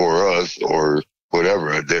code before us or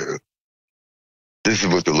whatever. This is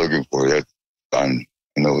what they're looking for. That's I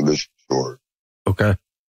know this for sure. Okay.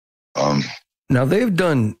 Now they've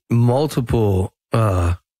done multiple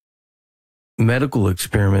medical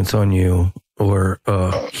experiments on you, or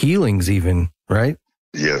healings even, right?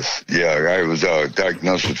 Yes. Yeah. I was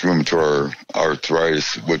diagnosed with rheumatoid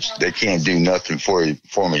arthritis, which they can't do nothing for me.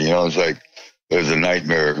 It's like it was a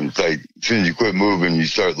nightmare. It's like as soon as you quit moving, you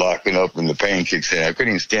start locking up and the pain kicks in. I couldn't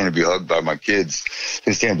even stand to be hugged by my kids. I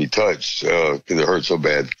couldn't stand to be touched because it hurt so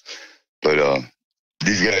bad. But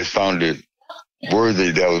these guys found it worthy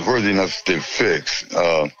enough to fix.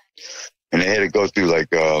 And they had to go through like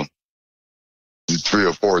 3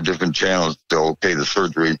 or 4 different channels to okay the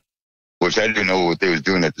surgery, which I didn't know what they was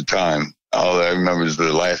doing at the time. All I remember is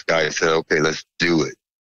the last guy said, okay, let's do it.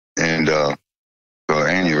 And so at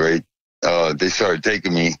any rate, they started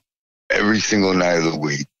taking me every single night of the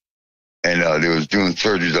week. And they was doing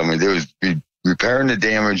surgeries. I mean, they was repairing the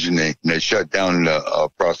damage, and they shut down the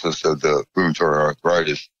process of the rheumatoid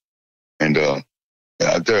arthritis. And I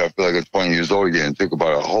tell you, I feel like it's 20 years old again. It took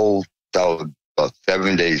about about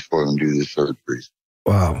 7 days for them to do the surgeries.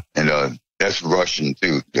 Wow. And that's rushing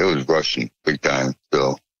too. It was rushing big time.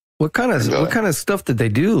 So what kind of stuff did they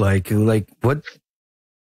do? Like what?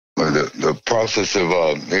 The process of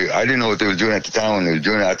I didn't know what they were doing at the time when they were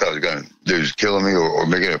doing it. I thought they was killing me or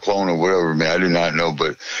making a clone or whatever. Man, I did not know,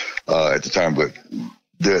 but at the time. But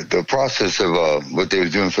the process of what they were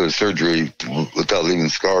doing for the surgery without leaving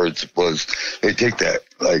scars was they take that,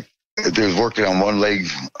 like if they was working on one leg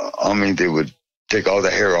on me, they would take all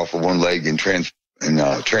the hair off of one leg and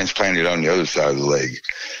transplant it on the other side of the leg.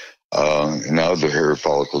 And the other hair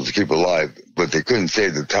follicles to keep it alive, but they couldn't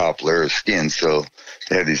save the top layer of skin, so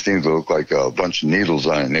they had these things that looked like a bunch of needles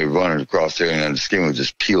on it, and they would run it across there, and then the skin would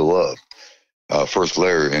just peel up, first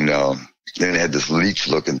layer, and then they had this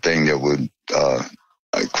leech-looking thing that would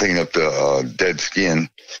clean up the dead skin,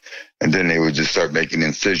 and then they would just start making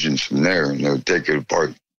incisions from there, and they would take it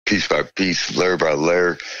apart piece by piece, layer by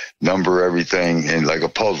layer, number everything, and like a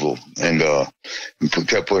puzzle, and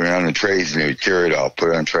kept putting it on the trays, and they would carry it out, put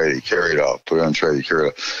it on tray, they carry it out, put it on tray, they carry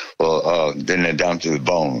it out. Well, then they're down to the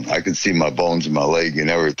bone. I could see my bones in my leg and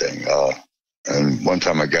everything. And one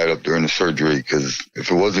time I got up during the surgery because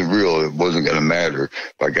if it wasn't real, it wasn't going to matter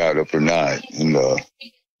if I got up or not. And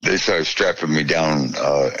they started strapping me down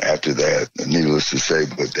after that, needless to say,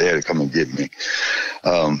 but they had to come and get me.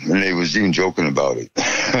 And they was even joking about it.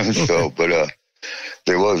 So, but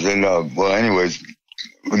there was, and well, anyways,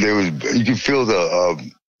 you could feel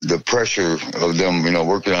the pressure of them,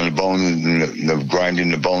 working on the bones and the grinding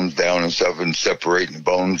the bones down and stuff and separating the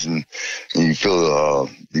bones, and you feel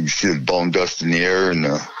you can see the bone dust in the air and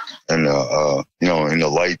in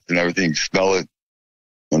the lights and everything, you smell it,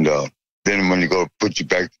 and then when you go put you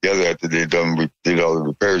back together after they did all the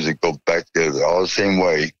repairs, they go back together all the same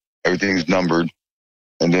way. Everything's numbered.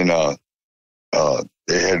 And then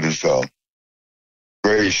they had this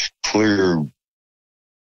grayish, clear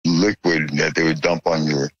liquid that they would dump on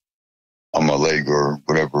my leg or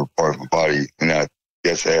whatever part of my body. And I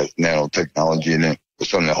guess it has nanotechnology in it, or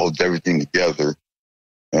something that holds everything together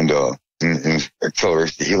and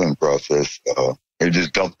accelerates the healing process. They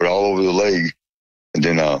just dump it all over the leg and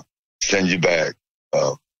then send you back.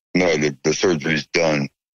 The surgery's done.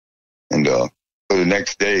 And for the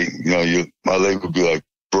next day, my leg would be like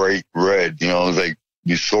bright red, it was like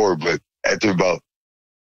you sore, but after about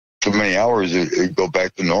so many hours, it'd go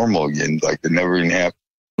back to normal again, like it never even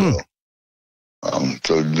happened.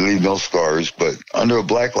 So leave no scars, but under a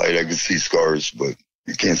black light, I could see scars, but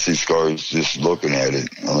you can't see scars just looking at it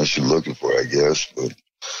unless you're looking for it, I guess. But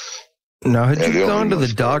now, had you gone to the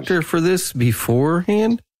doctor for this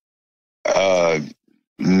beforehand?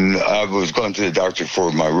 I was going to the doctor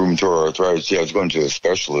for my rheumatoid arthritis. Yeah, I was going to a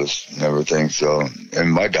specialist and everything. So,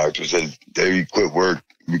 and my doctor said, "David, quit work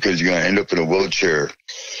because you're going to end up in a wheelchair."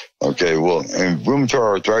 Okay, well, and rheumatoid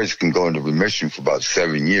arthritis can go into remission for about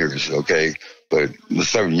 7 years. Okay, but the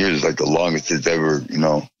 7 years is like the longest it's ever.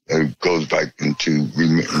 It goes back into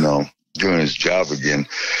doing its job again.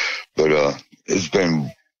 But it's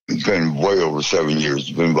been it's been way over 7 years.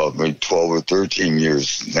 It's been about maybe 12 or 13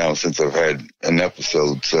 years now since I've had an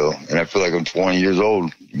episode. So, and I feel like I'm 20 years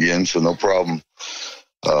old again, so no problem.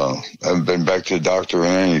 I haven't been back to the doctor or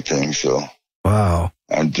anything, so. Wow.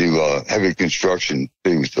 I do heavy construction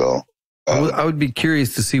too, so. I would be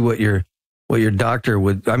curious to see what your doctor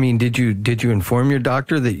would. I mean, did you inform your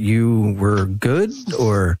doctor that you were good,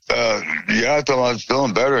 or? Yeah, I told him I was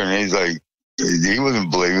feeling better, and he's like, he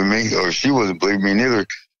wasn't believing me, or she wasn't believing me neither.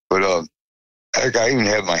 But heck, I even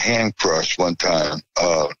had my hand crushed one time.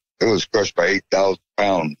 It was crushed by 8,000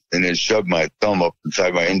 pounds, and it shoved my thumb up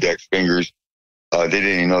inside my index fingers. They didn't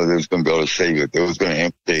even know they was going to be able to save it. They was going to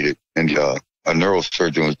amputate it, and a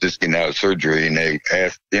neurosurgeon was just getting out of surgery, and they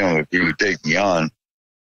asked him if he would take me on.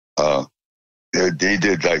 They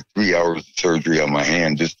did like 3 hours of surgery on my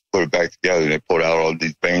hand just to put it back together, and they pulled out all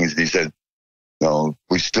these veins, and he said, no,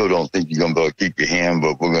 we still don't think you're going to be able to keep your hand,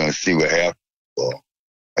 but we're going to see what happens. Well,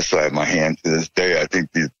 I still have my hand to this day. I think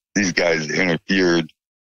these guys interfered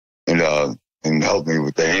and helped me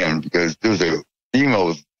with the hand, because there was a female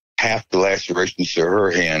with half the lacerations to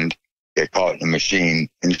her hand got caught in the machine,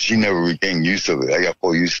 and she never regained use of it. I got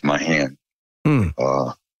full use of my hand.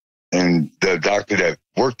 And the doctor that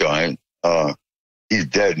worked on it, he's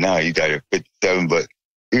dead now. He died at 57, but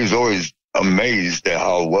he was always amazed at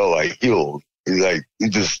how well I healed. He's like, he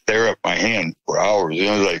just stare at my hand for hours. You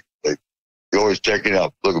know, like he always checking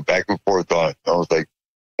out, looking back and forth on it. I was like,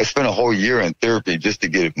 I spent a whole year in therapy just to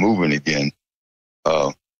get it moving again.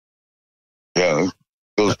 Yeah, it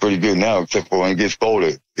feels pretty good now, except for when it gets cold,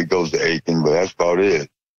 it goes to aching, but that's about it.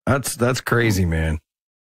 That's crazy, man.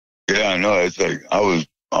 Yeah, I know. It's like I was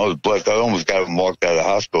blessed. I almost got him walked out of the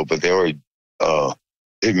hospital, but they already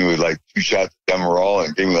hit me with like 2 shots of Demerol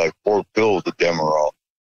and gave me like 4 pills of Demerol.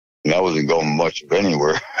 And I wasn't going much of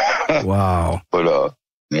anywhere. Wow. But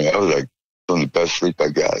yeah, I was like some of the best sleep I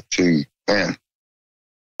got too, man.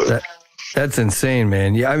 That's insane,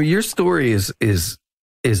 man. Yeah, I mean, your story is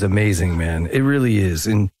amazing, man. It really is.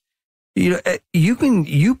 And you know,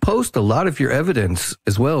 you post a lot of your evidence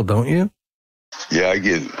as well, don't you? Yeah, I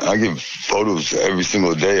get photos every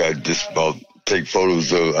single day. I just about take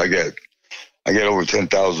photos of. I get over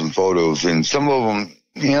 10,000 photos, and some of them,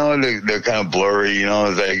 you know, they're kind of blurry. You know,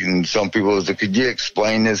 and some people say, "Could you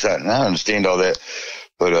explain this?" And I understand all that,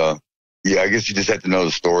 but yeah, I guess you just have to know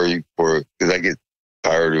the story because I get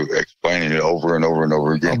tired of explaining it over and over and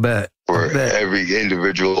over again. I'll bet. Every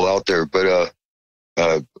individual out there, but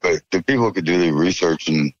the people could do the research,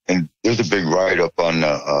 and there's a big write-up on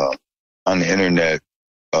the internet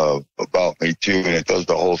about me too, and it does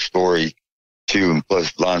the whole story too. And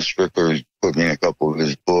plus, Lon Strickler put me in a couple of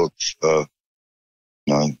his books. You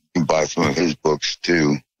know, you can buy some of his books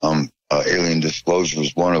too. Alien Disclosure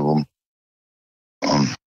is one of them.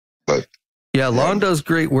 But yeah, Lon does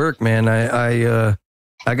great work, man. I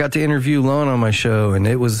got to interview Lon on my show, and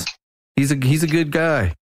he's a good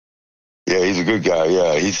guy. Yeah, he's a good guy.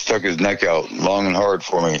 Yeah, he stuck his neck out long and hard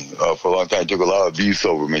for me for a long time. He took a lot of abuse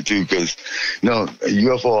over me too, because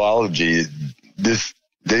UFOlogy,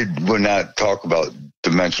 they would not talk about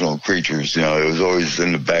dimensional creatures. You know, it was always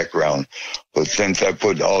in the background. But since I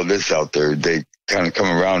put all this out there, they kind of come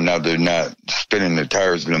around now. They're not spinning their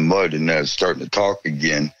tires in the mud, and they're starting to talk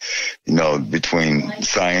again. You know, between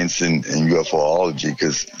science and UFOlogy,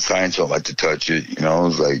 because science don't like to touch it. You know,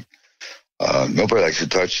 it's like. Nobody likes to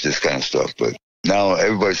touch this kind of stuff, but now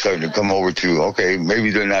everybody's starting to come over to, okay, maybe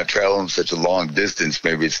they're not traveling such a long distance.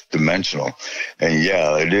 Maybe it's dimensional. And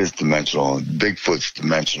yeah, it is dimensional. Bigfoot's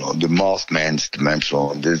dimensional. The Mothman's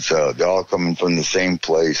dimensional. They're all coming from the same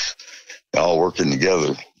place. They're all working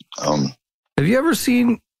together. Have you ever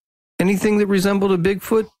seen anything that resembled a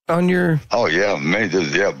Bigfoot on your... Oh, yeah, man,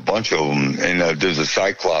 there's a bunch of them. And there's a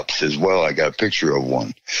Cyclops as well. I got a picture of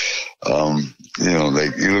one. You know,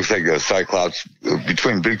 like he looks like a Cyclops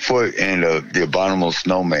between Bigfoot and the abominable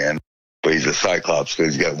snowman, but he's a Cyclops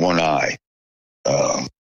because he's got one eye.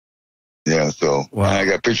 Yeah, so wow. I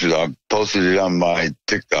got pictures. I posted it on my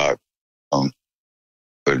TikTok.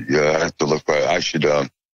 But yeah, I have to look for it. I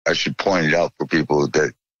should point it out for people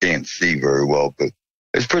that can't see very well, but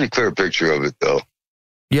it's a pretty clear picture of it, though.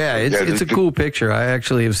 Yeah, it's a cool picture. I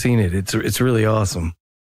actually have seen it. It's really awesome.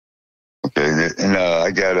 Okay, and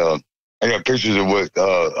I got pictures of what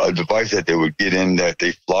a device that they would get in that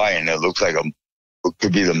they fly in that looks like it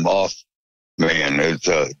could be the Mothman. It's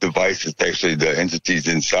a device that's actually the entities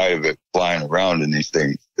inside of it flying around in these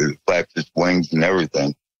things. It flaps its wings and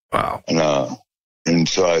everything. Wow. And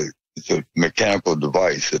so it's a mechanical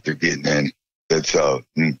device that they're getting in. That's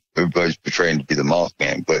everybody's portraying to be the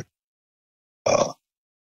Mothman, but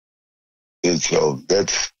and so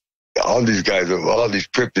that's all these guys, all these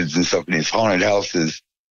cryptids and stuff in these haunted houses,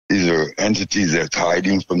 these are entities that's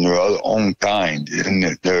hiding from their own kind,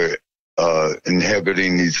 and they're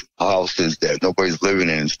inhabiting these houses that nobody's living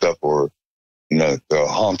in and stuff, or they're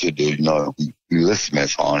haunted. We list them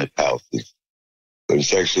as haunted houses, but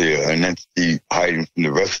it's actually an entity hiding from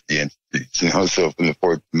the rest of the entities. So from the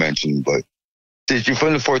fourth dimension. But since you're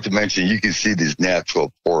from the fourth dimension, you can see these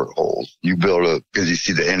natural portholes. You build up because you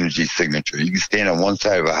see the energy signature. You can stand on one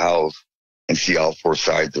side of a house and see all four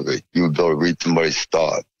sides of it. You would be able to read somebody's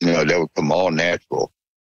thought. That would come all natural.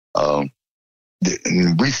 And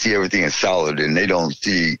we see everything as solid, and they don't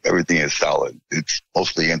see everything as solid. It's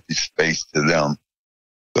mostly empty space to them.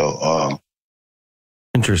 So,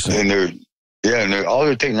 interesting. And all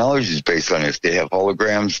their technology is based on this. They have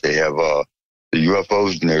holograms. They have the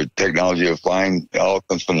UFOs, and their technology of flying. It all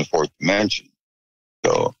comes from the fourth dimension.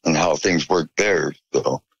 So, and how things work there.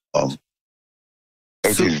 So,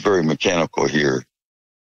 everything's very mechanical here.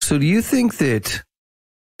 So do you think that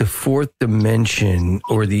the fourth dimension,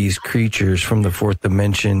 or these creatures from the fourth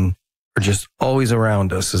dimension, are just always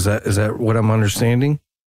around us? Is that what I'm understanding?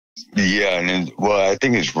 Yeah, and I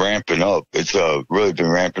think it's ramping up. It's really been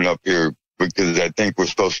ramping up here because I think we're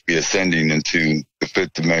supposed to be ascending into the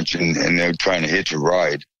fifth dimension, and they're trying to hitch a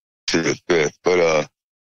ride to the fifth. But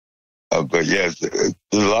yeah, there's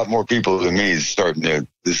a lot more people than me this is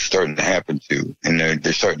starting to happen to, and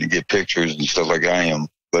they're starting to get pictures and stuff like I am.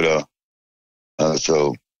 But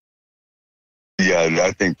so yeah,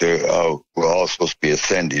 I think we're all supposed to be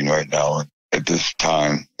ascending right now at this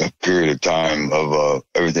time, a period of time of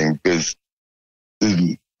everything. Because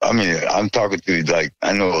I mean, I'm talking to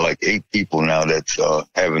I know 8 people now that's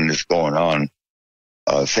having this going on.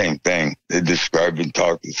 Same thing. They describe and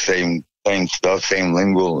talk the same stuff, same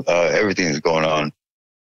lingual, everything is going on.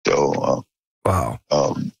 So, wow.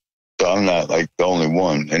 So I'm not the only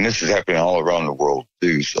one, and this is happening all around the world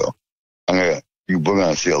too. So we're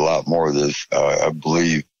gonna see a lot more of this, I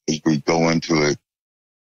believe, as we go into it.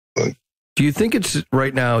 But do you think it's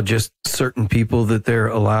right now just certain people that they're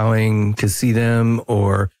allowing to see them,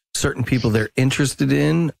 or certain people they're interested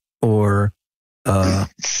in, or?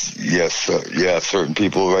 Yes, yeah, certain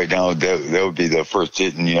people right now that would be the first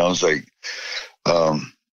hit, and it's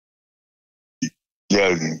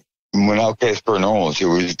yeah. When Outcast Paranormal was here,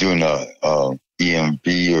 we was doing a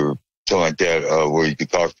EMB or something like that, where you could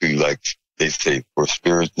talk to they say for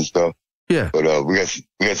spirits and stuff. Yeah. But we got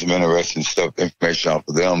some interesting information off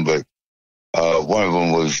of them. But one of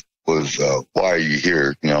them was why are you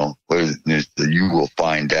here? What is it? You will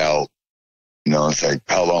find out. It's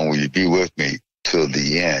how long will you be with me till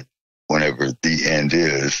the end? Whenever the end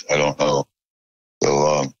is, I don't know.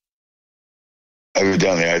 So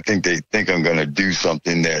evidently, I think they think I'm going to do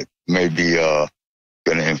something that may be going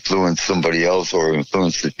to influence somebody else or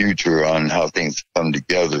influence the future on how things come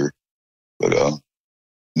together. But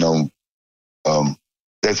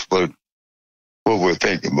that's what we're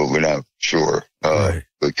thinking, but we're not sure. Right.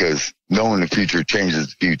 Because knowing the future changes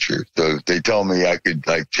the future. So if they tell me I could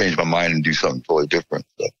change my mind and do something totally different.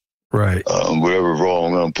 So, right. Whatever role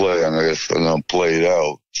I'm going to play, I guess I'm going to play it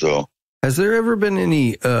out. So, has there ever been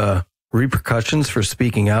any repercussions for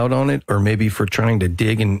speaking out on it, or maybe for trying to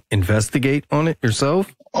dig and investigate on it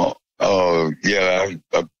yourself? Yeah,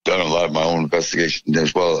 I've done a lot of my own investigation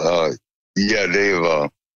as well. Yeah,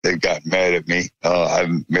 they got mad at me. I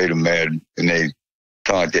made them mad, and they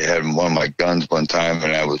thought they had one of my guns one time,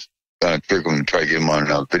 and I was going to trick them to try to get them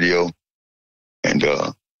on video. And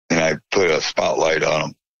I put a spotlight on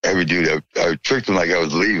them. Every dude, I tricked them like I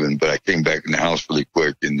was leaving, but I came back in the house really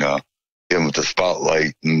quick and hit them with the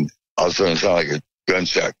spotlight, and all of a sudden it sounded like a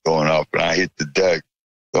gunshot going off, and I hit the deck.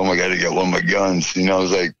 Oh my God, I got one of my guns. I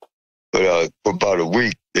was like, but for about a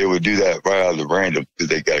week, they would do that right out of the random because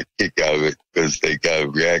they got a kick out of it, because they got a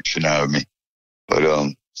reaction out of me. But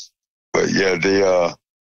yeah,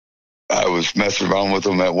 I was messing around with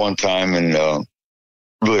them at one time, and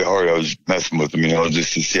really hard. I was messing with them,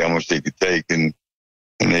 just to see how much they could take. And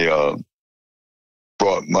they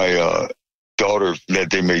brought my daughter that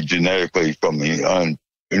they made genetically from me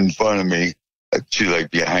in front of me. She's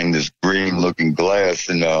behind this green looking glass,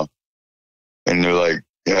 and they're like,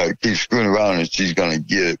 yeah, keep screwing around and she's gonna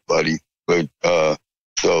get it, buddy. But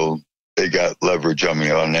so they got leverage on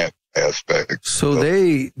me on that aspect. So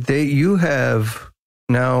you have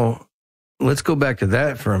now. Let's go back to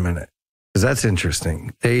that for a minute, because that's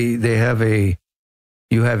interesting. You have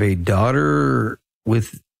a daughter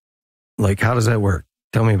with, how does that work?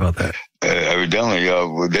 Tell me about that. Evidently,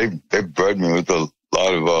 they bred me with a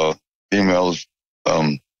lot of females.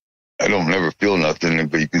 I don't never feel nothing,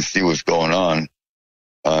 but you can see what's going on.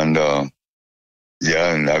 And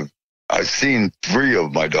yeah, and I've seen 3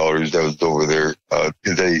 of my daughters that was over there.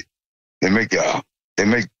 They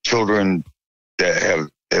make children that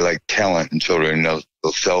they like talent in children. And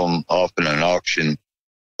they'll sell them off in an auction,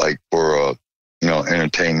 like for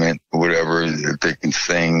entertainment or whatever. If they can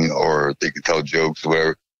sing or they can tell jokes or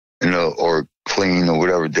whatever, or clean or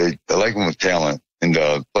whatever. They like them with talent, and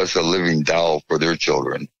plus a living doll for their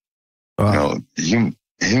children. Wow.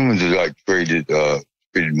 Humans are like treated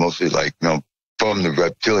mostly like from the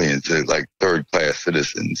reptilians. They're like third-class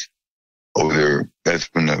citizens over there. That's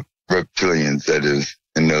from the reptilians, that is.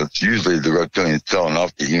 And it's usually the reptilians selling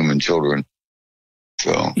off the human children.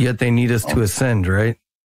 So yet they need us to ascend, right?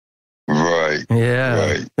 Right. Yeah.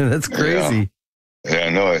 Right. That's crazy. Yeah, I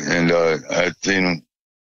know it. And I've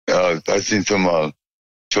seen some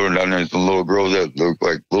children down there, some little girls that look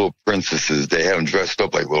like little princesses. They have them dressed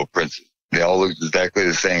up like little princesses. They all look exactly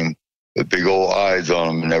the same, with big old eyes on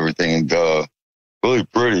them and everything. And really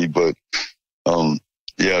pretty, but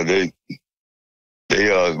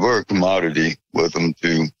we're a commodity with them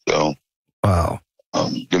too. So wow,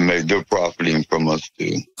 they're profiting from us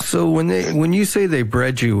too. So when you say they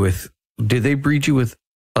bred you with, did they breed you with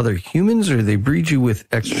other humans, or they breed you with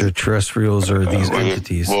extraterrestrials or these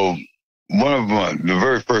entities? Well, one of them, the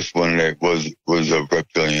very first one that was a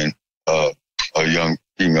reptilian, a young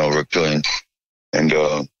female reptilian, and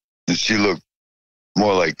she looked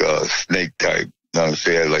more like a snake type. Now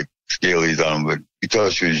she had like scalies on them, but you tell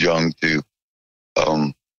she was young too.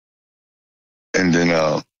 And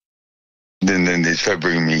then they started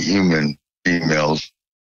bringing me human females.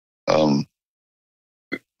 And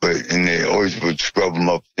they always would scrub them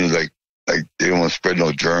up, things like they didn't want to spread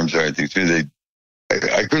no germs or anything. So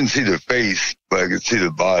I couldn't see their face, but I could see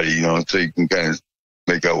the body, so you can kind of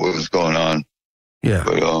make out what was going on. Yeah.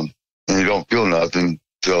 But and you don't feel nothing.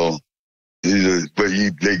 So, they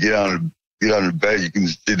get on the bed, you can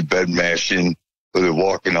see the bed mashing, or they're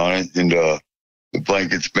walking on it, and the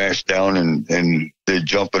blanket smashed down, and they're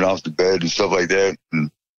jumping off the bed and stuff like that.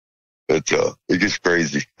 But it gets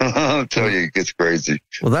crazy. I'll tell you, it gets crazy.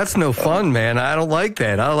 Well, that's no fun, man. I don't like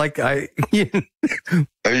that. Yeah,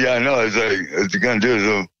 I know. It's like, what you're going to do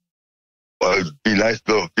is, it'd be nice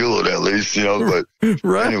to feel it at least, but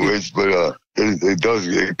right. Anyways, but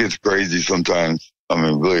it gets crazy sometimes. I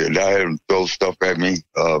mean, really, I had them throw stuff at me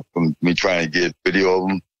from me trying to get video of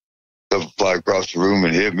them. Stuff fly across the room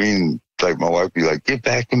and hit me, and like my wife be like, "Get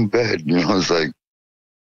back in bed." It's like,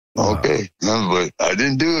 okay, but I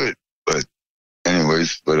didn't do it. But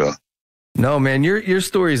anyways, no, man, your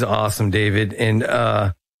story's awesome, David, and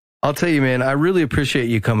I'll tell you, man, I really appreciate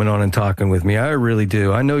you coming on and talking with me. I really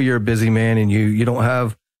do. I know you're a busy man and you don't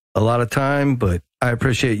have a lot of time, but I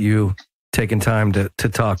appreciate you taking time to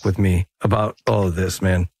talk with me about all of this,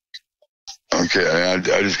 man. Okay, I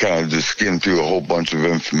just kind of just skimmed through a whole bunch of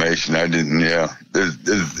information. I didn't,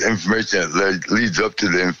 there's information that leads up to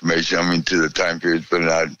the information, to the time periods, but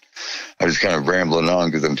I just kind of rambling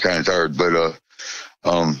on because I'm kind of tired, but,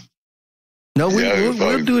 no,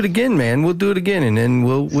 we'll do it again, man. We'll do it again, and then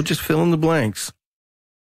we'll just fill in the blanks.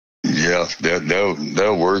 Yeah,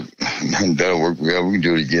 that'll work. That'll work. Yeah, we can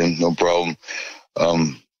do it again. No problem.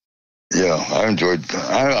 Yeah, I enjoyed.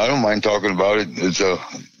 I don't mind talking about it. It's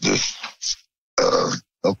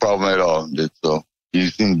no problem at all. You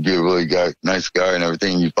seem to be a really nice guy and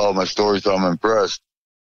everything. You follow my story, so I'm impressed.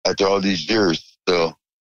 After all these years, so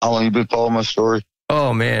how long you been following my story?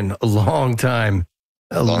 Oh man, a long time.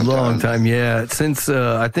 A long time, yeah. Since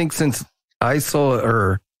I think since I saw it,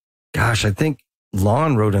 or gosh, I think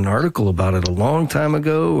Lon wrote an article about it a long time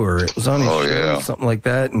ago, or it was on his show, something like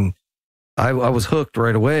that, and I was hooked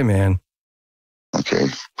right away, man. Okay,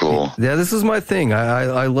 cool. Yeah, this is my thing.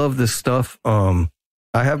 I love this stuff. I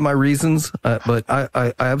have my reasons, but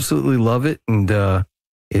I absolutely love it, and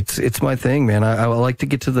it's my thing, man. I like to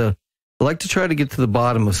try to get to the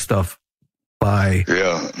bottom of stuff by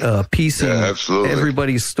piecing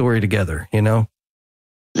everybody's story together,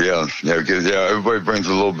 Yeah, because everybody brings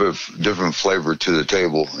a little bit different flavor to the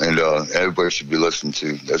table, and everybody should be listened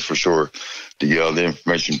to. That's for sure. To get all the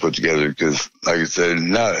information put together, because, like I said,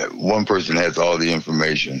 not one person has all the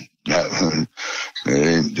information. There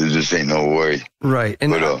just ain't no way. Right,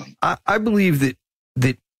 and I believe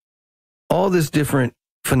that all this different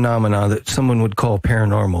phenomena that someone would call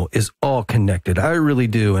paranormal is all connected. I really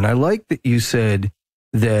do. And I like that you said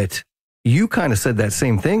that you kind of said that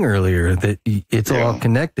same thing earlier, that it's all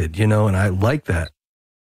connected, and I like that.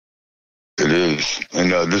 It is.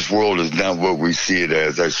 And this world is not what we see it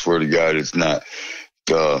as. I swear to God, it's not.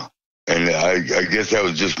 And I guess that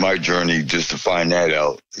was just my journey, just to find that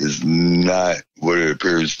out. Is not what it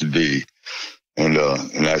appears to be. And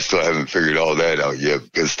I still haven't figured all that out yet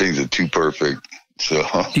because things are too perfect. So,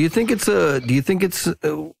 what do you think about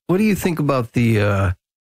the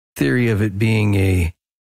theory of it being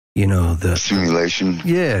the simulation?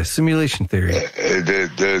 Yeah, simulation theory.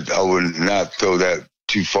 I would not throw that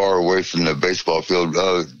too far away from the baseball field.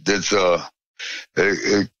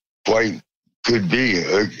 It quite could be.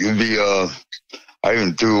 It could be. I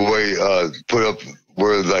even threw away, put up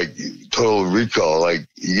where like total recall, like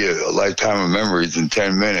you get a lifetime of memories in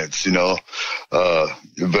 10 minutes, but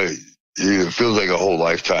it feels like a whole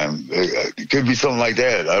lifetime. It could be something like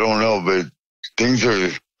that. I don't know, but things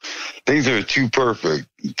are too perfect,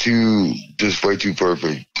 just way too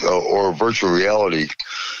perfect, or virtual reality.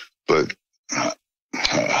 But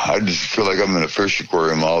I just feel like I'm in a fish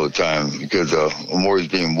aquarium all the time because I'm always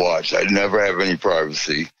being watched. I never have any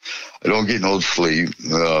privacy. I don't get no sleep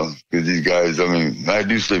because these guys, I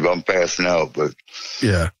do sleep. I'm passing out, but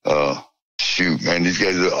yeah. Shoot, man, these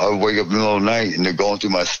guys, I wake up in the middle of the night and they're going through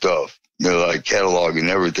my stuff. They're like cataloging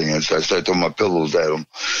everything. And so I start throwing my pillows at them.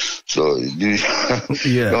 So you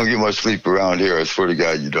don't get much sleep around here. I swear to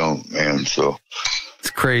God, you don't, man. So it's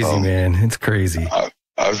crazy, man. It's crazy.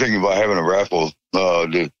 I was thinking about having a raffle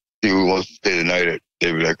to see who wants to stay the night at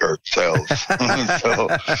David Eckhart's house.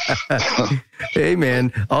 Hey,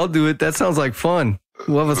 man, I'll do it. That sounds like fun.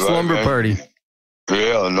 We'll have a slumber party.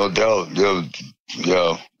 Yeah, no doubt.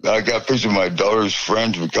 Yeah, I got pictures of my daughter's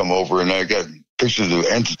friends would come over, and I got pictures of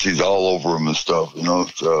entities all over them and stuff,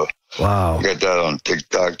 So wow, I got that on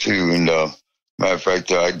TikTok too. And matter of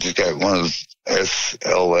fact, I just got one of those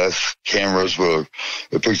SLS cameras where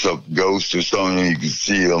it picks up ghosts or something, and you can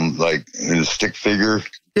see them like in a stick figure.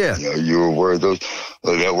 Yeah, you were aware of those.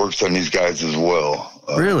 That works on these guys as well.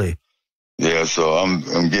 Really? Yeah. So I'm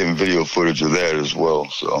getting video footage of that as well.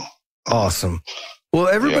 So awesome. Well,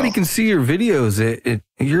 everybody can see your videos.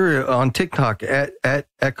 You're on TikTok at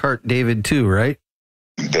Eckhart David too, right?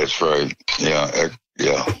 That's right. Yeah,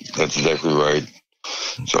 that's exactly right.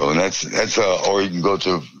 So, and that's or you can go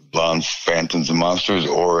to Blonde's Phantoms and Monsters,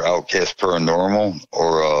 or Outcast Paranormal,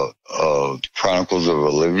 or Chronicles of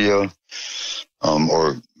Olivia,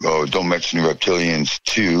 or Don't Mention Reptilians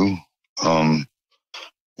 2.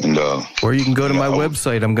 Or you can go to my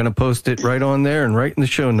website. I'm going to post it right on there and right in the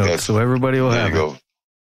show notes, so everybody will have it.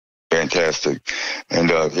 Fantastic. And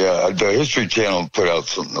the History Channel put out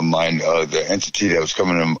something of mine. The entity that was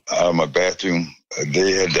coming out of my bathroom,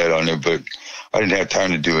 they had that on there, but I didn't have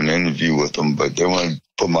time to do an interview with them. But they wanted to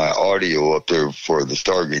put my audio up there for the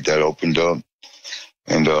Stargate that opened up,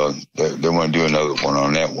 and they want to do another one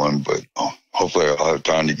on that one. But hopefully I'll have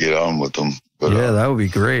time to get on with them. But, yeah, that would be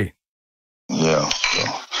great. Yeah.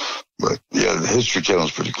 But yeah, the History Channel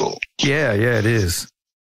is pretty cool. Yeah, it is.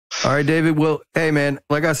 All right, David. Well, hey, man,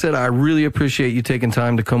 like I said, I really appreciate you taking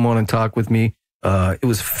time to come on and talk with me. It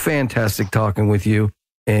was fantastic talking with you,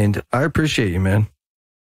 and I appreciate you, man.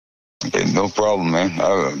 Okay, no problem, man.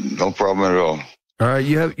 No problem at all. All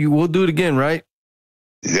right, we'll do it again, right?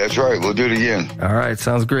 That's right. We'll do it again. All right,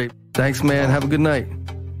 sounds great. Thanks, man. Have a good night.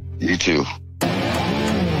 You too.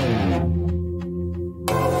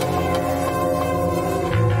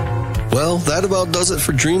 Well, that about does it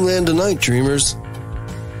for Dreamland tonight, dreamers.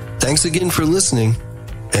 Thanks again for listening,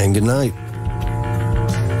 and good night.